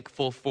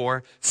thankful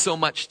for, so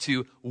much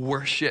to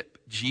worship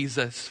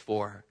Jesus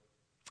for,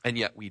 and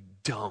yet we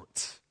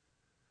don't.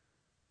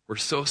 We're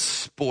so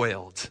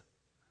spoiled.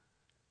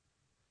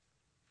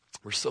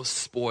 We're so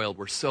spoiled.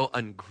 We're so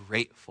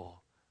ungrateful.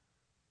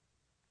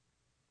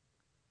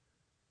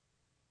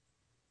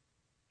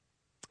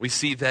 We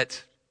see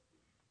that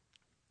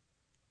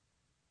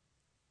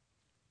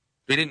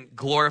they didn't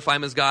glorify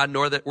Him as God,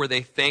 nor that were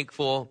they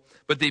thankful,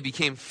 but they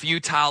became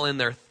futile in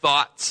their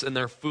thoughts, and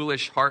their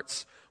foolish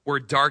hearts were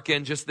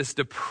darkened. Just this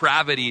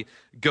depravity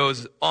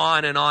goes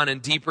on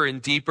and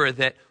deeper,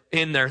 that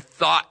in their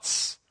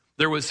thoughts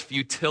there was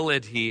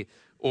futility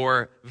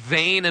or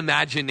vain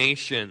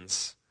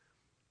imaginations,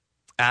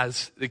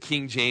 as the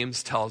King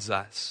James tells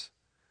us.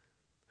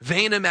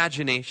 Vain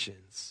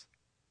imaginations.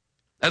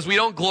 As we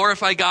don't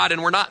glorify God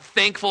and we're not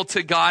thankful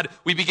to God,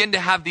 we begin to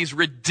have these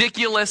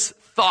ridiculous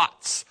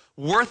thoughts,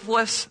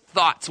 worthless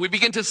thoughts. We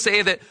begin to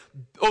say that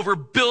over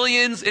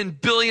billions and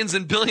billions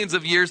and billions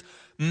of years,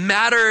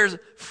 matter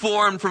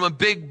formed from a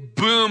big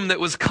boom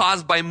that was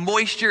caused by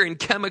moisture and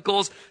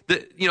chemicals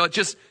that, it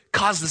just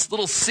caused this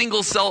little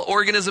single cell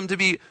organism to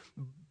be,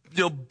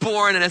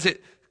 born. And as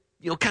it,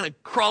 kind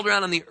of crawled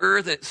around on the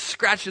earth and it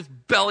scratched its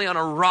belly on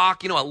a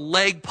rock, a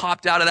leg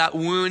popped out of that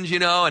wound,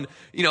 and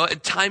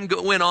time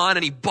went on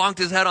and he bonked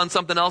his head on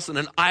something else and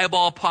an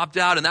eyeball popped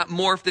out and that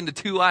morphed into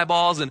two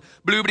eyeballs and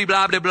blah,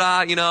 blah, blah,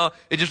 blah,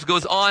 it just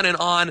goes on and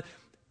on.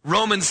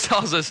 Romans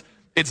tells us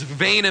it's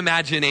vain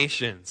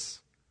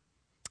imaginations.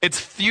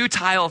 It's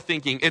futile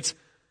thinking. It's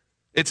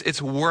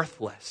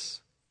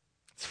worthless.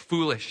 It's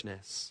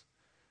foolishness.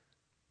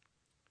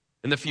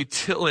 And the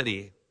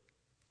futility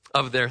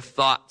of their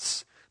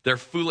thoughts, their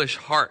foolish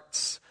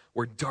hearts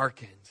were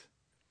darkened.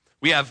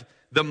 We have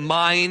the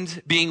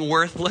mind being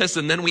worthless,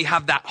 and then we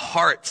have that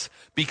heart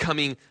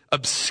becoming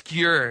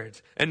obscured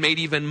and made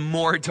even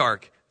more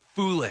dark,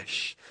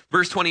 foolish.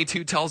 Verse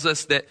 22 tells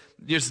us that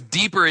just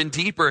deeper and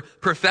deeper,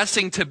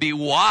 professing to be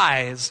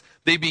wise,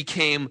 they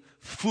became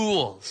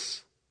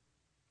fools.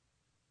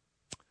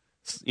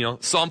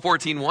 Psalm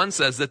 14:1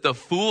 says that the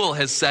fool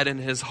has said in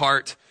his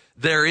heart,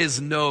 there is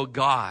no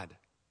God.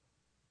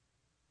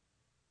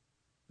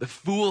 The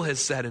fool has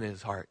said in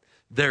his heart,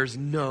 there's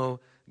no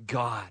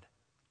God.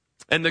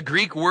 And the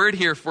Greek word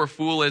here for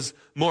fool is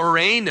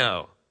moron.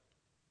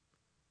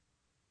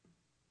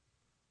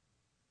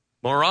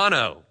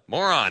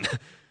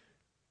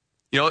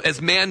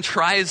 As man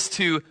tries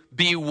to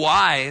be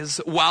wise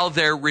while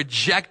they're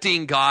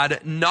rejecting God,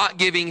 not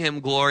giving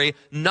him glory,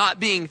 not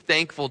being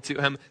thankful to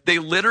him, they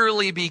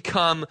literally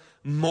become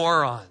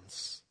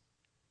morons.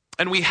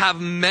 And we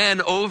have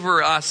men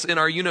over us in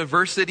our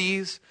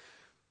universities,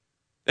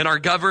 in our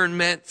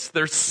governments.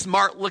 They're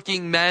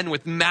smart-looking men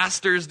with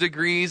master's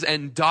degrees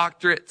and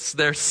doctorates.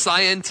 They're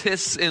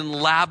scientists in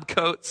lab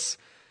coats.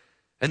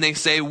 And they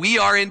say, we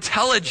are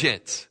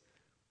intelligent.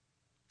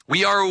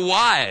 We are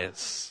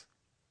wise.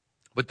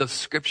 But the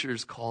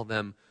scriptures call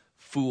them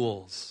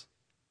fools.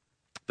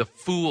 The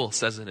fool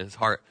says in his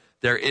heart,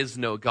 there is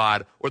no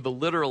God. Or the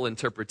literal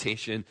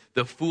interpretation,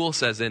 the fool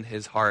says in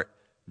his heart,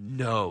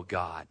 no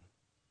God.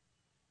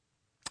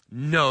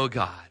 No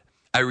God.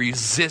 I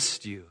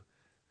resist you.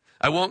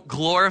 I won't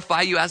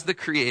glorify you as the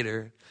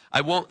creator.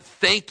 I won't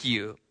thank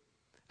you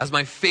as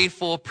my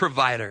faithful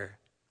provider.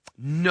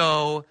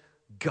 No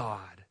God.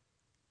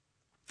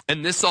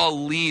 And this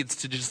all leads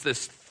to just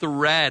this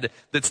thread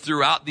that's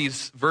throughout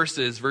these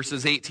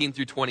verses 18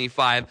 through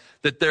 25,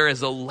 that there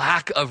is a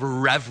lack of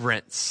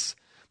reverence.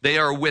 They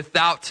are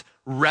without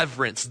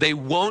reverence. They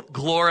won't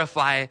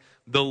glorify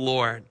the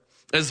Lord.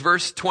 As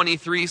verse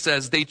 23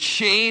 says, they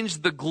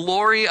changed the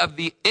glory of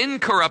the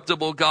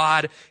incorruptible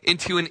God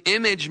into an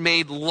image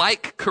made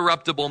like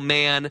corruptible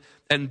man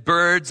and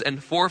birds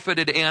and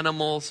four-footed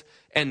animals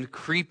and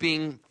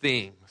creeping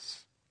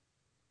things.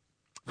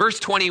 Verse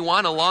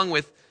 21, along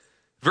with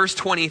verse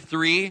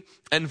 23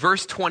 and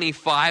verse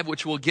 25,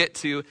 which we'll get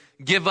to,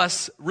 give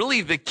us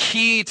really the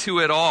key to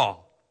it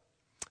all.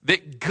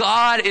 That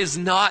God is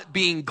not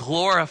being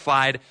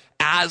glorified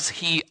as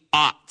he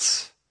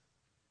ought.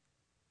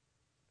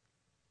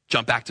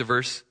 Jump back to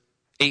verse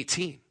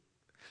 18.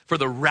 For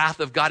the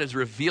wrath of God is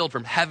revealed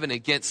from heaven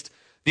against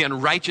the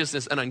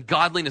unrighteousness and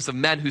ungodliness of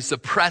men who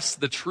suppress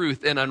the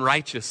truth in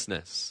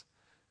unrighteousness.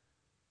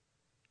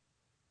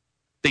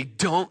 They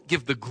don't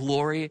give the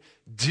glory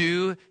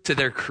due to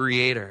their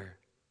Creator.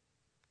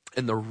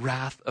 And the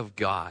wrath of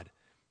God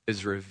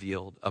is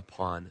revealed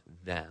upon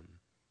them.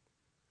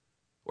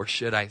 Or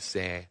should I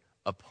say,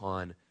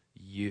 upon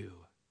you.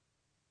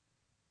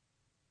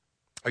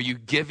 Are you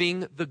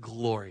giving the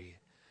glory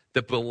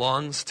that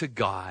belongs to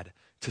God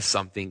to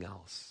something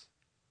else?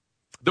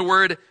 The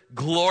word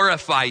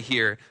glorify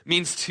here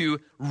means to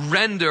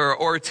render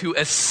or to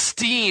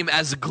esteem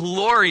as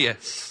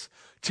glorious,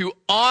 to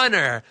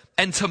honor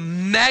and to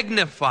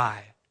magnify.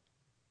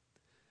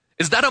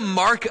 Is that a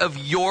mark of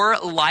your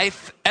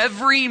life?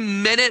 Every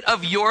minute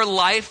of your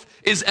life,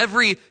 is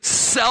every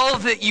cell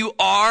that you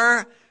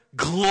are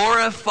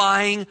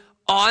glorifying,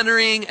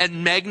 honoring,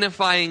 and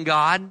magnifying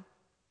God?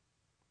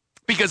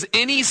 Because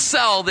any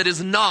cell that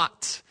is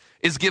not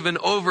is given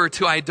over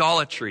to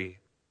idolatry.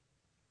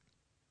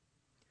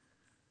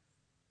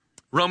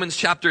 Romans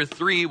chapter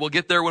 3, we'll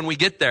get there when we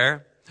get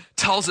there,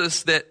 tells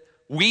us that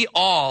we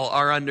all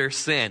are under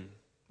sin,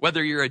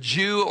 whether you're a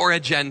Jew or a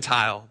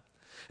Gentile.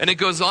 And it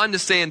goes on to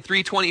say in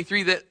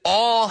 3:23 that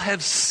all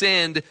have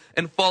sinned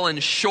and fallen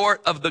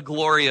short of the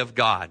glory of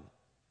God.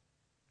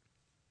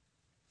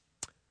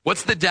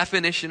 What's the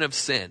definition of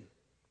sin?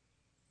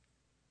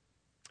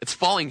 It's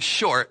falling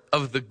short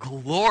of the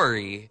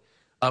glory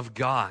of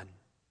God.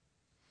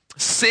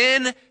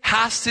 Sin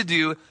has to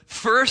do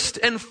first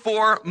and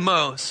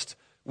foremost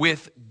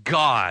with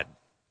God,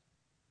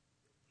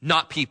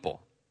 not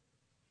people.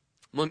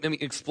 Let me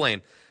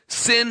explain.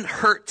 Sin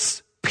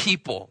hurts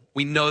people.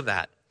 We know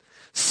that.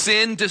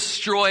 Sin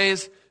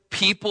destroys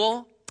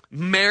people,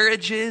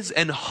 marriages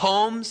and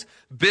homes.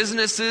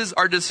 Businesses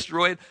are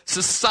destroyed.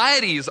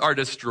 Societies are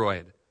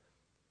destroyed.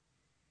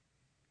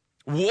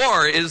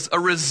 War is a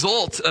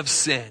result of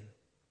sin.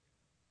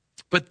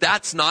 But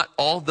that's not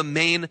all the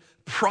main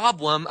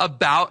problem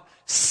about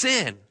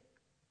sin.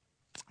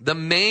 The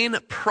main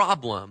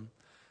problem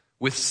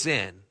with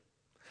sin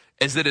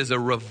is that it is a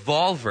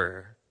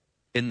revolver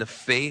in the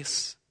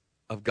face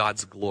of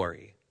God's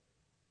glory.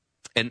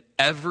 And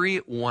every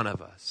one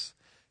of us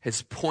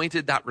has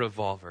pointed that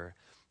revolver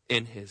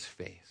in his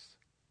face.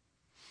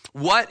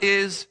 What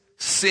is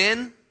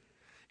sin?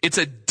 It's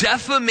a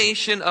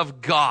defamation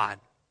of God,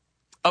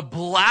 a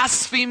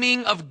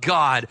blaspheming of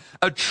God,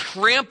 a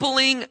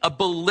trampling, a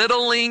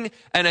belittling,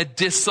 and a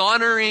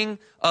dishonoring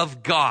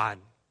of God.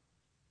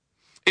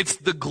 It's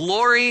the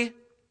glory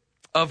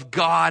of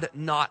God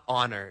not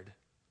honored,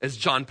 as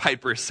John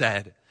Piper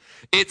said.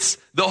 It's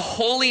the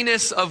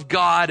holiness of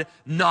God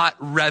not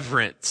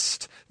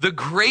reverenced, the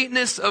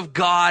greatness of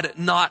God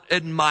not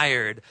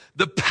admired,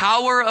 the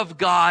power of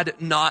God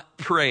not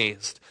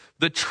praised,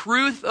 the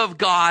truth of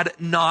God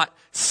not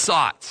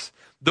sought,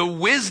 the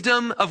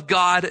wisdom of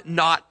God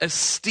not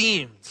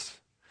esteemed,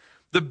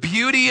 the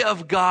beauty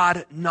of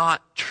God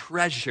not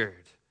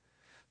treasured,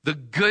 the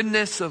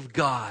goodness of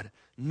God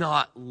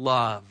not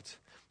loved,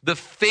 the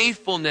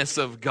faithfulness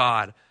of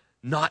God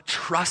not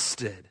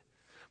trusted,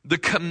 the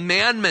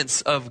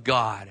commandments of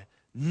God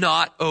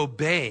not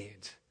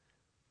obeyed,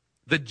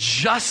 the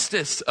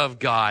justice of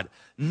God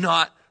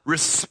not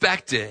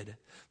respected,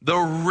 the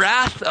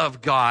wrath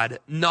of God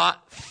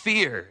not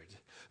feared,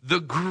 the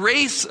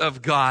grace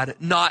of God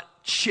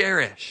not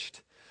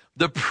cherished,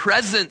 the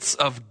presence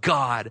of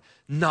God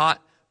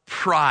not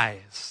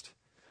prized,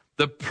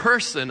 the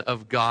person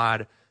of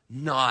God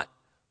not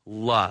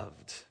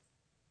loved.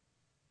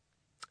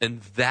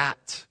 And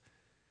that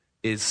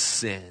is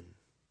sin.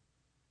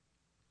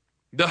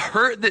 The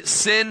hurt that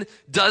sin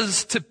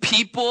does to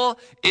people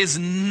is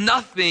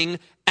nothing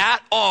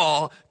at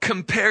all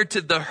compared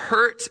to the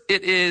hurt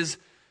it is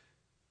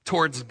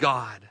towards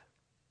God.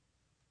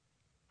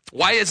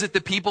 Why is it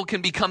that people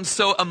can become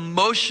so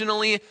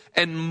emotionally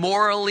and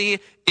morally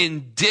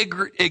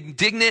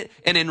indignant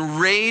and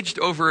enraged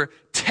over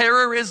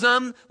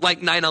terrorism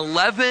like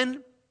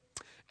 9/11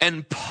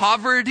 and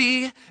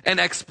poverty and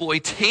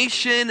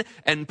exploitation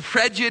and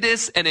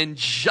prejudice and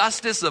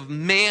injustice of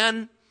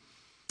man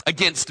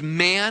against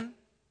man,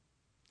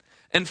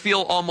 and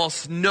feel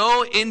almost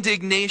no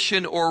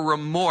indignation or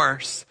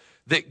remorse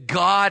that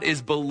God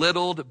is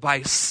belittled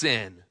by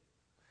sin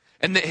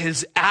and that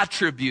his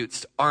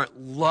attributes aren't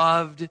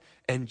loved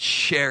and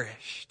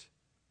cherished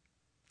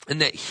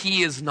and that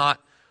he is not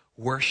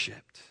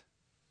worshiped?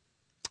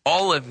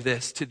 All of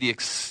this to the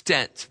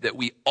extent that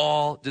we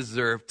all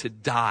deserve to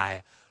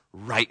die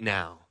right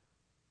now.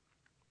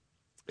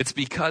 It's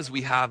because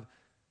we have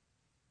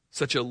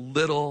such a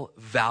little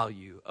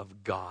value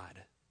of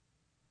God.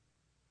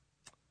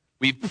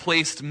 We've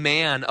placed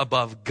man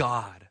above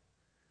God.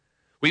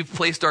 We've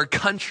placed our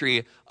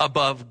country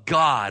above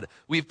God.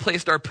 We've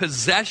placed our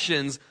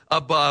possessions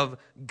above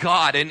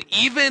God. And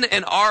even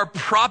in our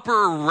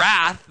proper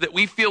wrath that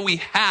we feel we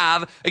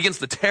have against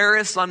the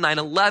terrorists on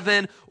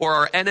 9/11 or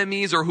our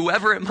enemies or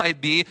whoever it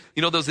might be,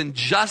 those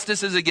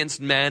injustices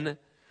against men,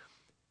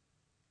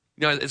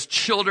 as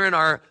children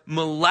are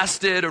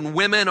molested and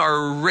women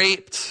are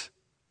raped,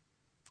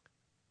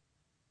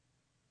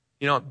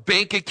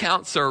 bank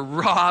accounts are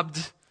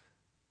robbed.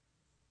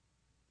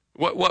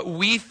 What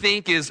we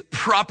think is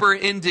proper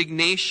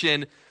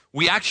indignation,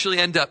 we actually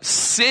end up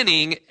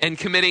sinning and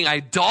committing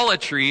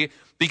idolatry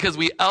because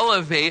we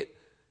elevate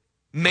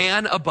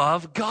man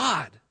above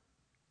God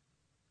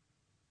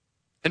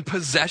and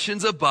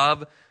possessions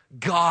above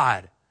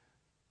God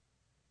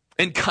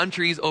and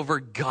countries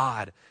over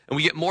God. And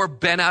we get more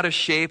bent out of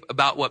shape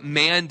about what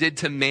man did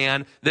to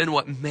man than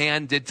what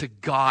man did to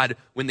God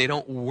when they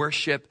don't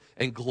worship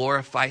and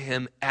glorify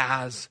him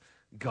as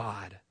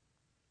God.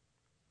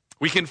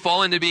 We can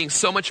fall into being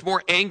so much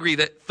more angry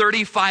that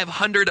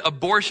 3,500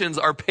 abortions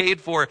are paid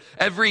for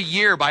every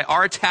year by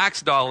our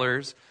tax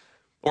dollars,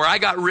 or I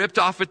got ripped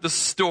off at the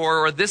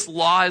store, or this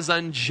law is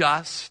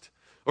unjust,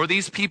 or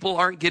these people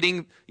aren't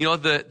getting,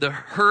 the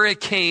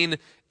hurricane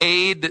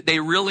aid that they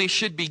really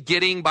should be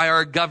getting by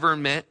our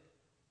government,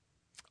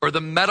 or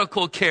the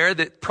medical care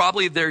that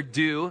probably they're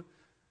due.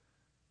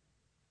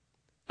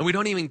 And we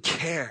don't even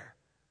care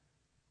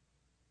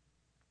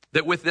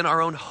that within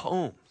our own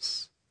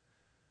homes,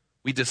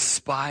 we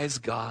despise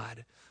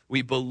God,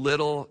 we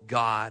belittle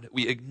God,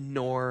 we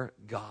ignore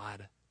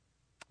God,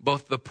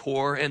 both the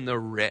poor and the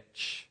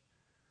rich.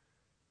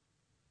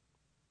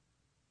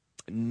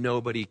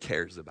 Nobody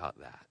cares about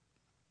that.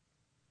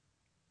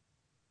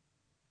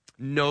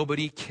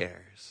 Nobody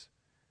cares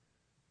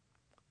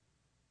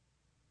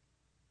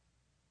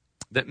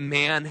that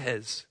man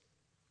has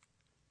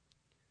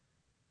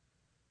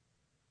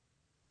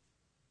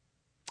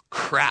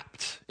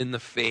crapped in the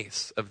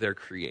face of their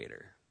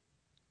Creator.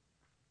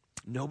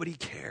 Nobody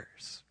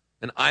cares.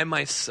 And I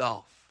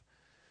myself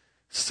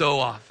so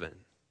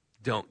often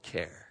don't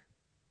care.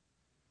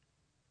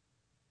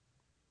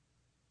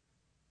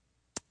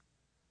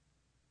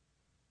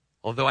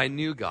 Although I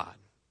knew God,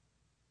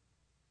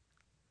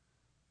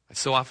 I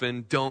so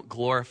often don't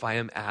glorify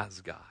him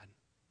as God.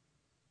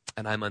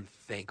 And I'm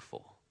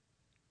unthankful.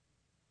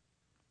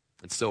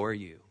 And so are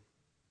you.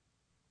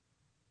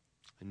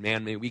 And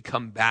man, may we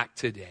come back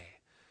today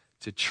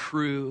to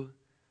true,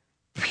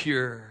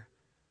 pure,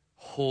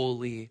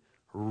 holy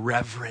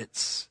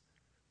reverence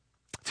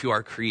to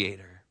our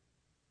Creator,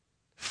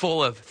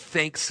 full of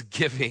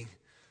thanksgiving,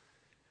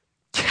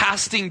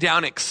 casting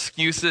down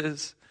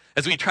excuses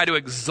as we try to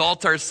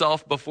exalt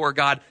ourselves before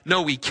God.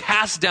 No, we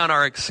cast down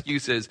our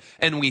excuses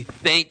and we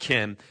thank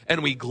him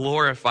and we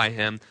glorify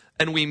him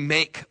and we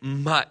make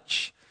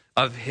much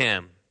of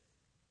him.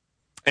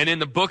 And in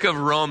the book of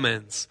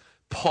Romans,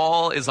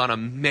 Paul is on a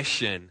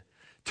mission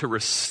to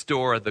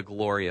restore the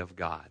glory of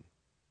God.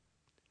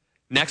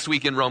 Next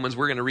week in Romans,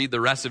 we're going to read the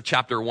rest of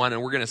chapter 1,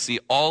 and we're going to see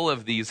all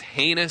of these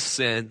heinous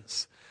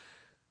sins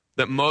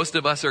that most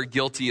of us are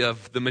guilty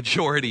of, the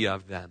majority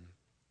of them.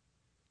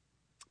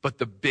 But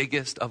the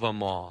biggest of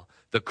them all,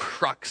 the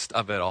crux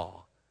of it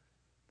all,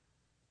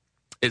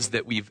 is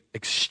that we've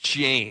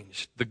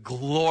exchanged the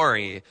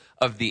glory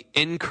of the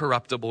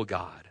incorruptible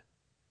God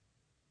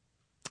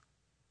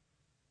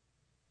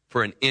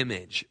for an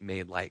image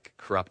made like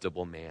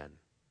corruptible man,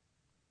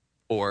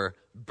 or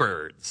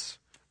birds,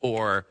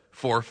 or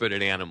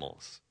four-footed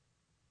animals,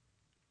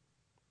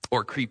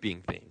 or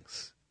creeping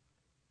things.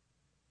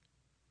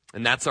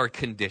 And that's our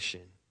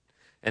condition.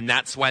 And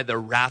that's why the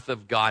wrath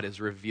of God is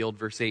revealed,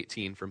 verse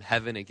 18, from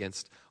heaven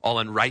against all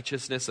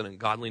unrighteousness and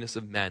ungodliness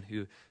of men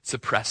who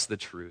suppress the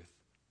truth.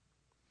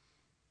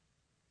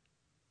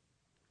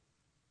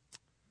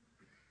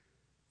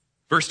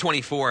 Verse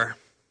 24,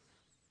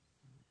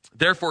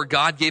 therefore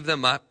God gave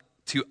them up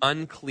to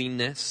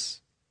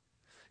uncleanness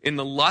in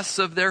the lusts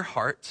of their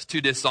hearts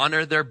to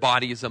dishonor their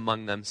bodies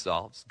among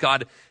themselves.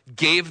 God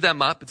gave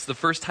them up. It's the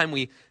first time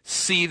we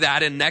see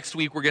that. And next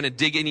week we're going to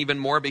dig in even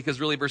more because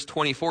really verse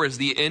 24 is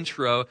the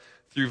intro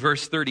through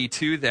verse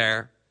 32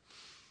 there.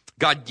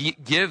 God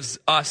gives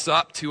us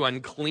up to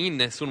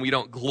uncleanness when we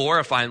don't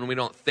glorify him, when we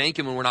don't thank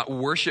him, when we're not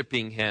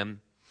worshiping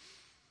him.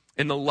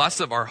 In the lusts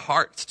of our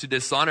hearts to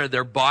dishonor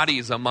their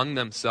bodies among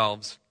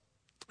themselves.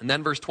 And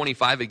then verse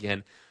 25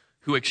 again,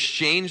 who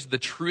exchanged the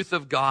truth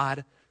of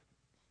God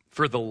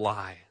for the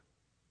lie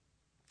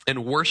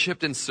and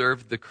worshiped and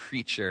served the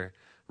creature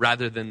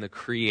rather than the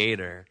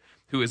creator,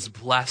 who is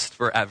blessed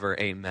forever.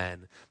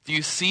 Amen. Do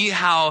you see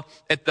how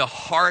at the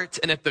heart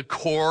and at the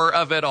core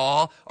of it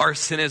all, our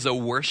sin is a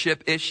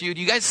worship issue?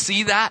 Do you guys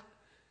see that?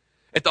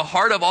 At the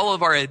heart of all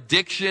of our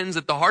addictions,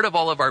 at the heart of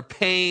all of our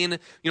pain,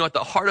 at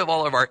the heart of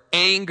all of our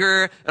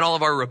anger and all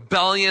of our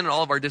rebellion and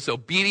all of our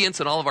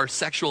disobedience and all of our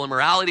sexual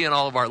immorality and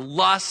all of our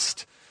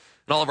lust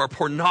and all of our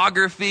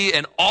pornography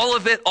and all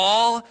of it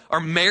all,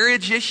 our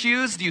marriage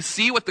issues. Do you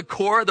see what the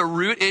core, the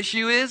root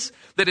issue is?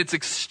 That it's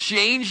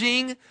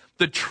exchanging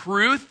the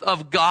truth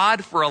of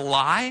God for a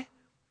lie?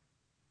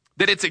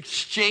 That it's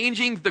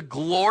exchanging the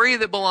glory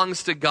that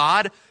belongs to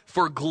God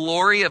for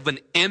glory of an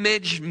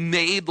image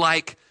made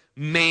like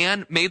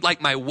man, made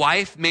like my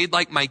wife, made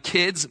like my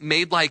kids,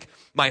 made like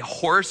my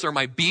horse or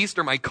my beast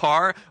or my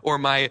car or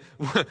my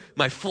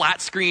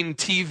flat screen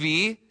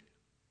TV.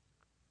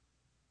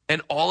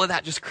 And all of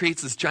that just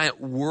creates this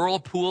giant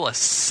whirlpool, a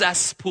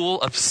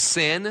cesspool of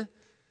sin,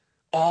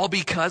 all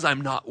because I'm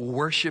not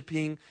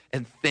worshiping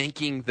and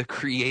thanking the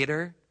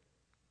Creator.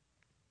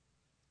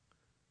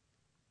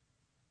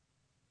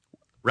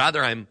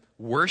 Rather, I'm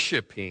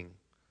worshiping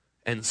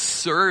and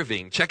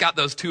serving. Check out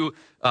those two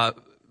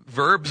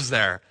verbs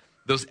there,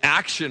 those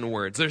action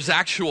words. There's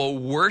actual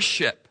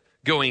worship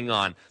going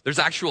on. There's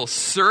actual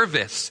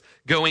service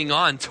going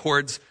on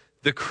towards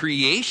the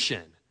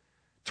creation,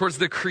 towards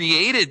the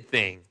created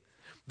thing.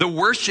 The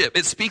worship,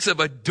 it speaks of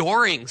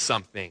adoring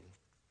something.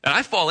 And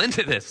I fall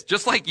into this,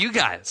 just like you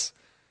guys.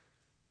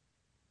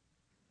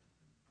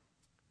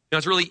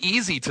 It's really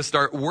easy to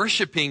start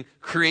worshiping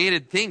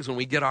created things when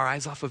we get our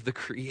eyes off of the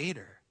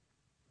Creator.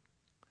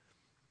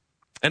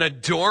 And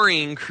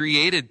adoring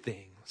created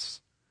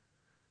things.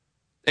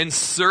 And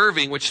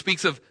serving, which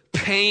speaks of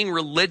paying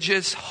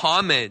religious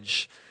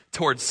homage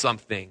towards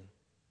something.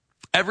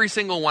 Every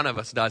single one of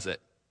us does it.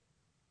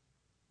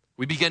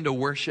 We begin to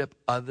worship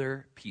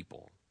other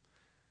people.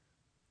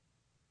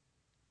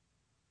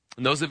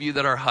 And those of you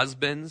that are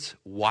husbands,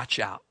 watch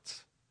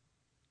out.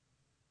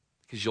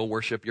 Because you'll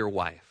worship your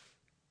wife.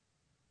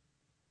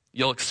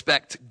 You'll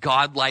expect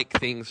godlike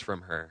things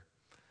from her.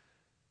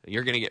 And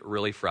you're going to get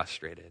really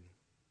frustrated.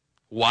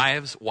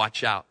 Wives,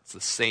 watch out. It's the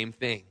same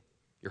thing.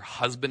 Your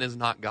husband is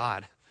not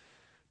God.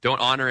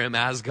 Don't honor him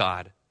as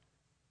God.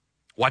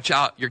 Watch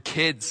out. Your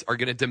kids are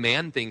going to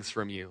demand things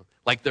from you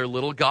like they're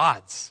little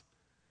gods.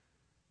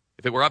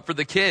 If it were up for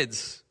the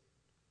kids,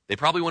 they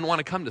probably wouldn't want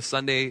to come to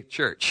Sunday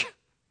church.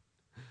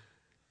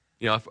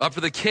 If up for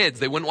the kids,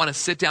 they wouldn't want to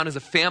sit down as a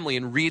family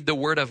and read the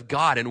Word of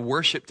God and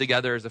worship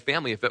together as a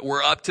family. If it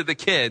were up to the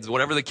kids,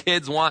 whatever the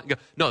kids want,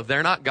 no,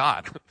 they're not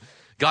God.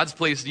 God's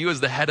placed you as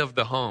the head of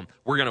the home.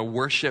 We're going to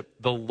worship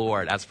the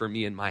Lord. As for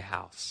me and my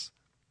house.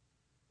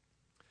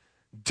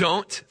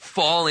 Don't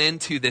fall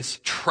into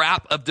this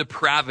trap of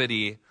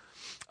depravity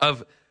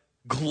of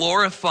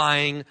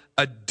glorifying,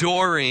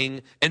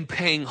 adoring, and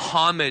paying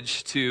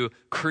homage to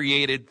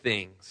created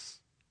things.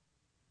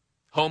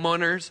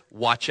 Homeowners,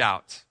 watch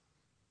out.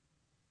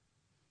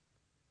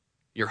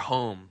 Your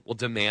home will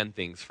demand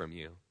things from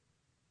you.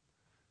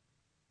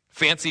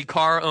 Fancy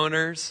car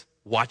owners,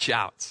 watch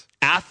out.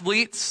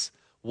 Athletes,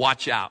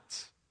 watch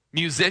out.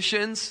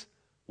 Musicians,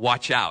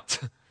 watch out.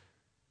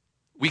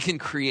 We can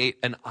create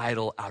an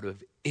idol out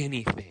of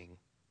anything.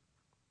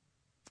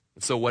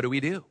 And so what do we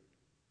do?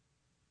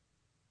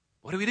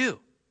 What do we do?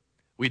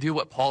 We do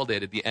what Paul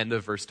did at the end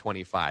of verse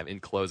 25 in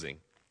closing.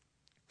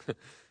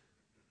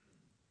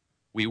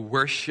 We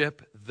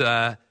worship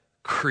the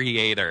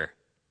Creator,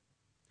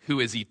 who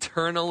is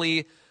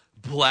eternally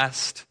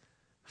blessed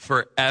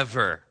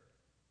forever.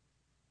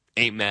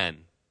 Amen.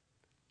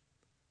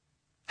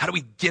 How do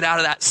we get out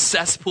of that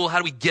cesspool? How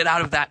do we get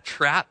out of that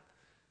trap?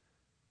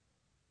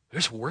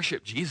 Just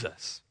worship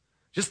Jesus.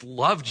 Just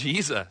love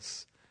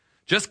Jesus.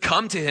 Just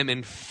come to him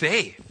in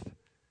faith.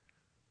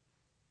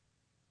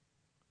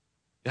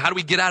 How do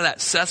we get out of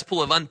that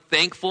cesspool of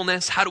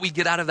unthankfulness? How do we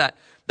get out of that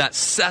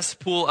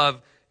cesspool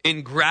of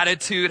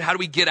ingratitude? How do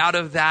we get out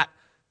of that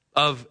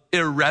of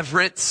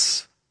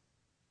irreverence?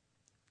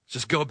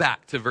 Just go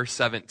back to verse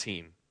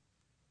 17.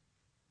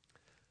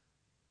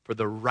 For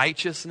the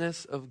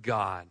righteousness of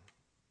God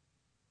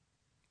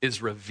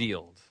is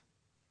revealed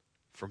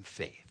from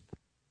faith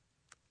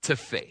to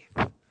faith,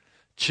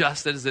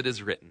 just as it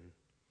is written,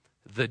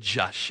 the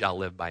just shall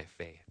live by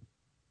faith.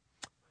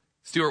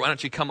 Stuart, why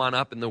don't you come on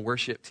up in the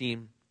worship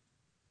team?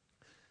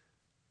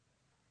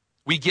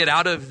 We get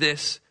out of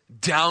this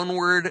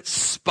downward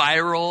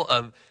spiral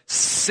of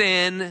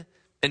sin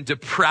and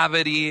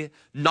depravity,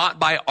 not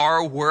by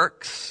our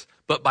works,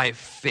 but by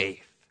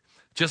faith,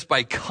 just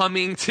by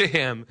coming to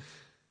him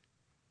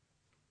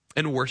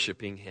and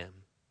worshiping him,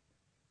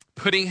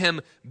 putting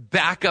him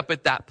back up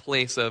at that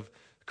place of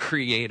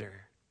creator,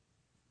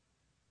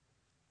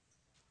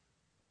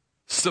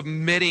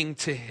 submitting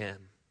to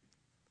him,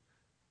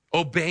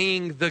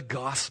 obeying the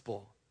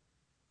gospel,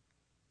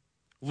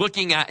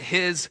 looking at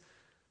his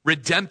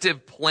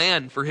redemptive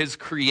plan for his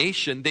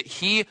creation, that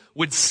he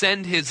would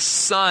send his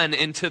son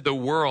into the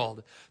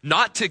world,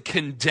 not to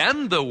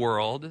condemn the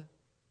world,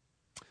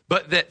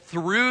 but that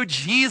through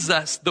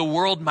Jesus, the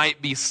world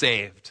might be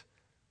saved.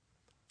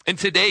 And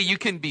today you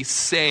can be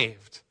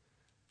saved.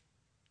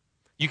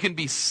 You can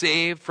be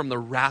saved from the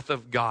wrath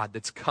of God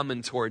that's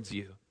coming towards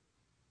you.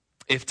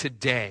 If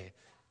today,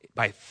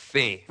 by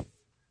faith,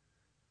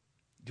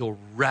 you'll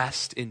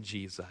rest in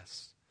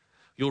Jesus.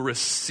 You'll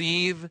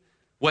receive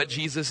what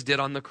Jesus did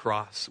on the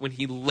cross when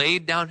he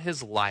laid down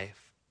his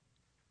life,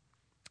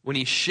 when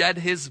he shed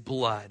his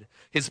blood,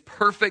 his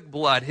perfect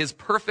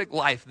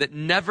life that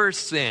never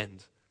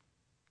sinned.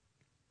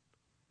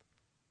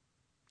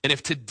 And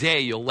if today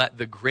you'll let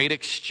the great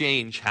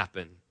exchange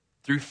happen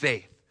through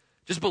faith,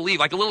 just believe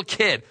like a little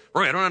kid.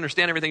 Roy, I don't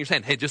understand everything you're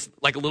saying. Hey, just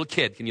like a little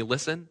kid, can you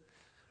listen?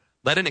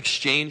 Let an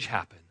exchange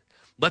happen.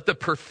 Let the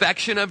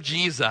perfection of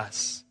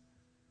Jesus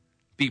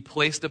be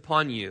placed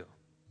upon you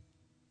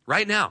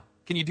right now.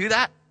 Can you do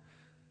that?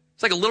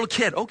 It's like a little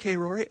kid. Okay,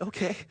 Rory,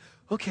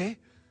 okay.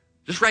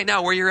 Just right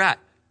now where you're at.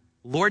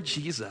 Lord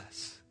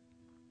Jesus,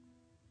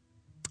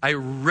 I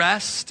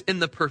rest in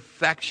the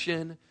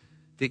perfection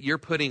that you're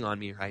putting on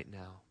me right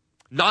now.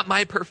 Not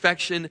my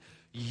perfection,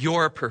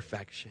 your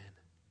perfection.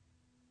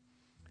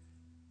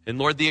 And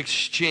Lord, the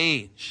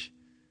exchange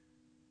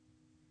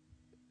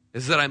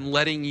is that I'm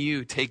letting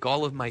you take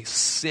all of my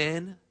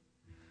sin,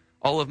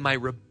 all of my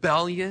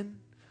rebellion.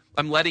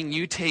 I'm letting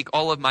you take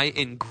all of my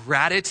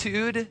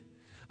ingratitude.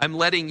 I'm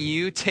letting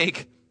you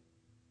take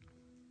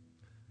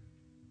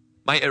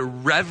my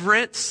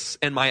irreverence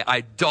and my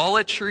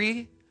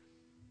idolatry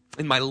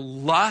and my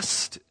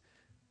lust,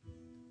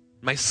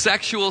 my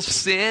sexual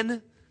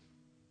sin,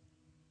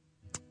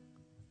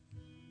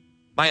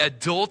 my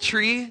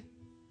adultery,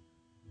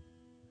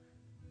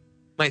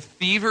 my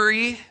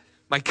thievery,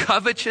 my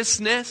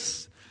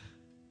covetousness,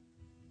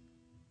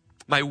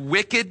 my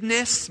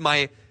wickedness,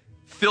 my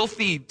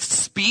filthy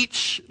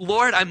speech.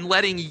 Lord, I'm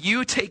letting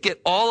you take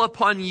it all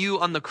upon you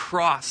on the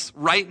cross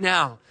right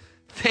now.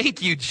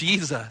 Thank you,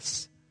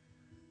 Jesus.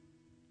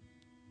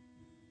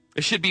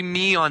 It should be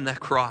me on that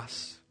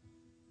cross.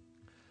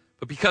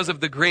 But because of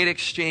the great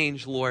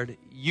exchange, Lord,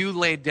 you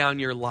laid down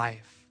your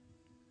life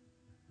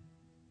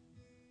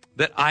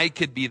that I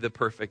could be the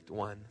perfect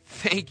one.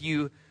 Thank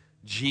you,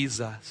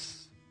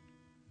 Jesus.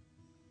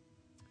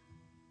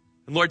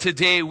 And Lord,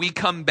 today we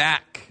come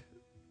back.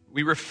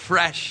 We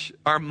refresh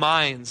our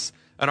minds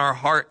and our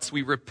hearts.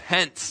 We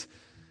repent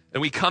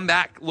and we come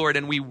back, Lord,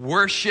 and we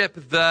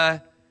worship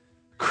the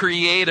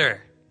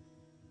Creator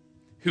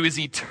who is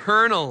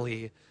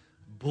eternally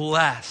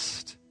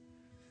blessed,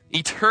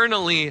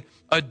 eternally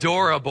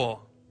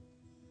adorable,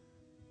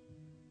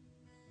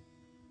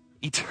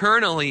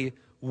 eternally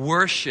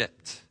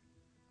worshiped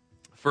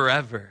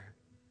forever.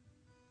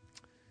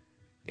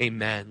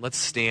 Amen. Let's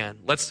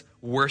stand. Let's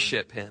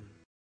worship him.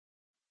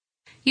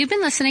 You've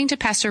been listening to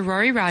Pastor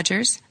Rory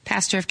Rogers,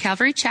 pastor of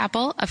Calvary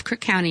Chapel of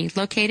Crook County,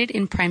 located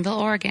in Prineville,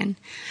 Oregon.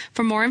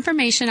 For more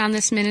information on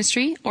this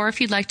ministry, or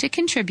if you'd like to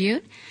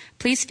contribute,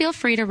 please feel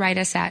free to write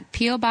us at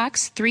P.O.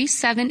 Box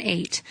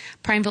 378,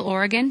 Prineville,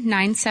 Oregon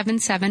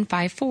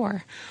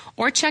 97754,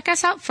 or check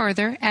us out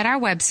further at our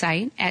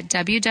website at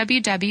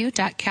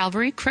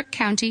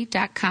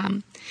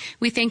www.calvarycrookcounty.com.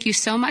 We thank you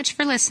so much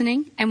for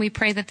listening, and we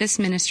pray that this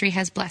ministry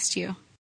has blessed you.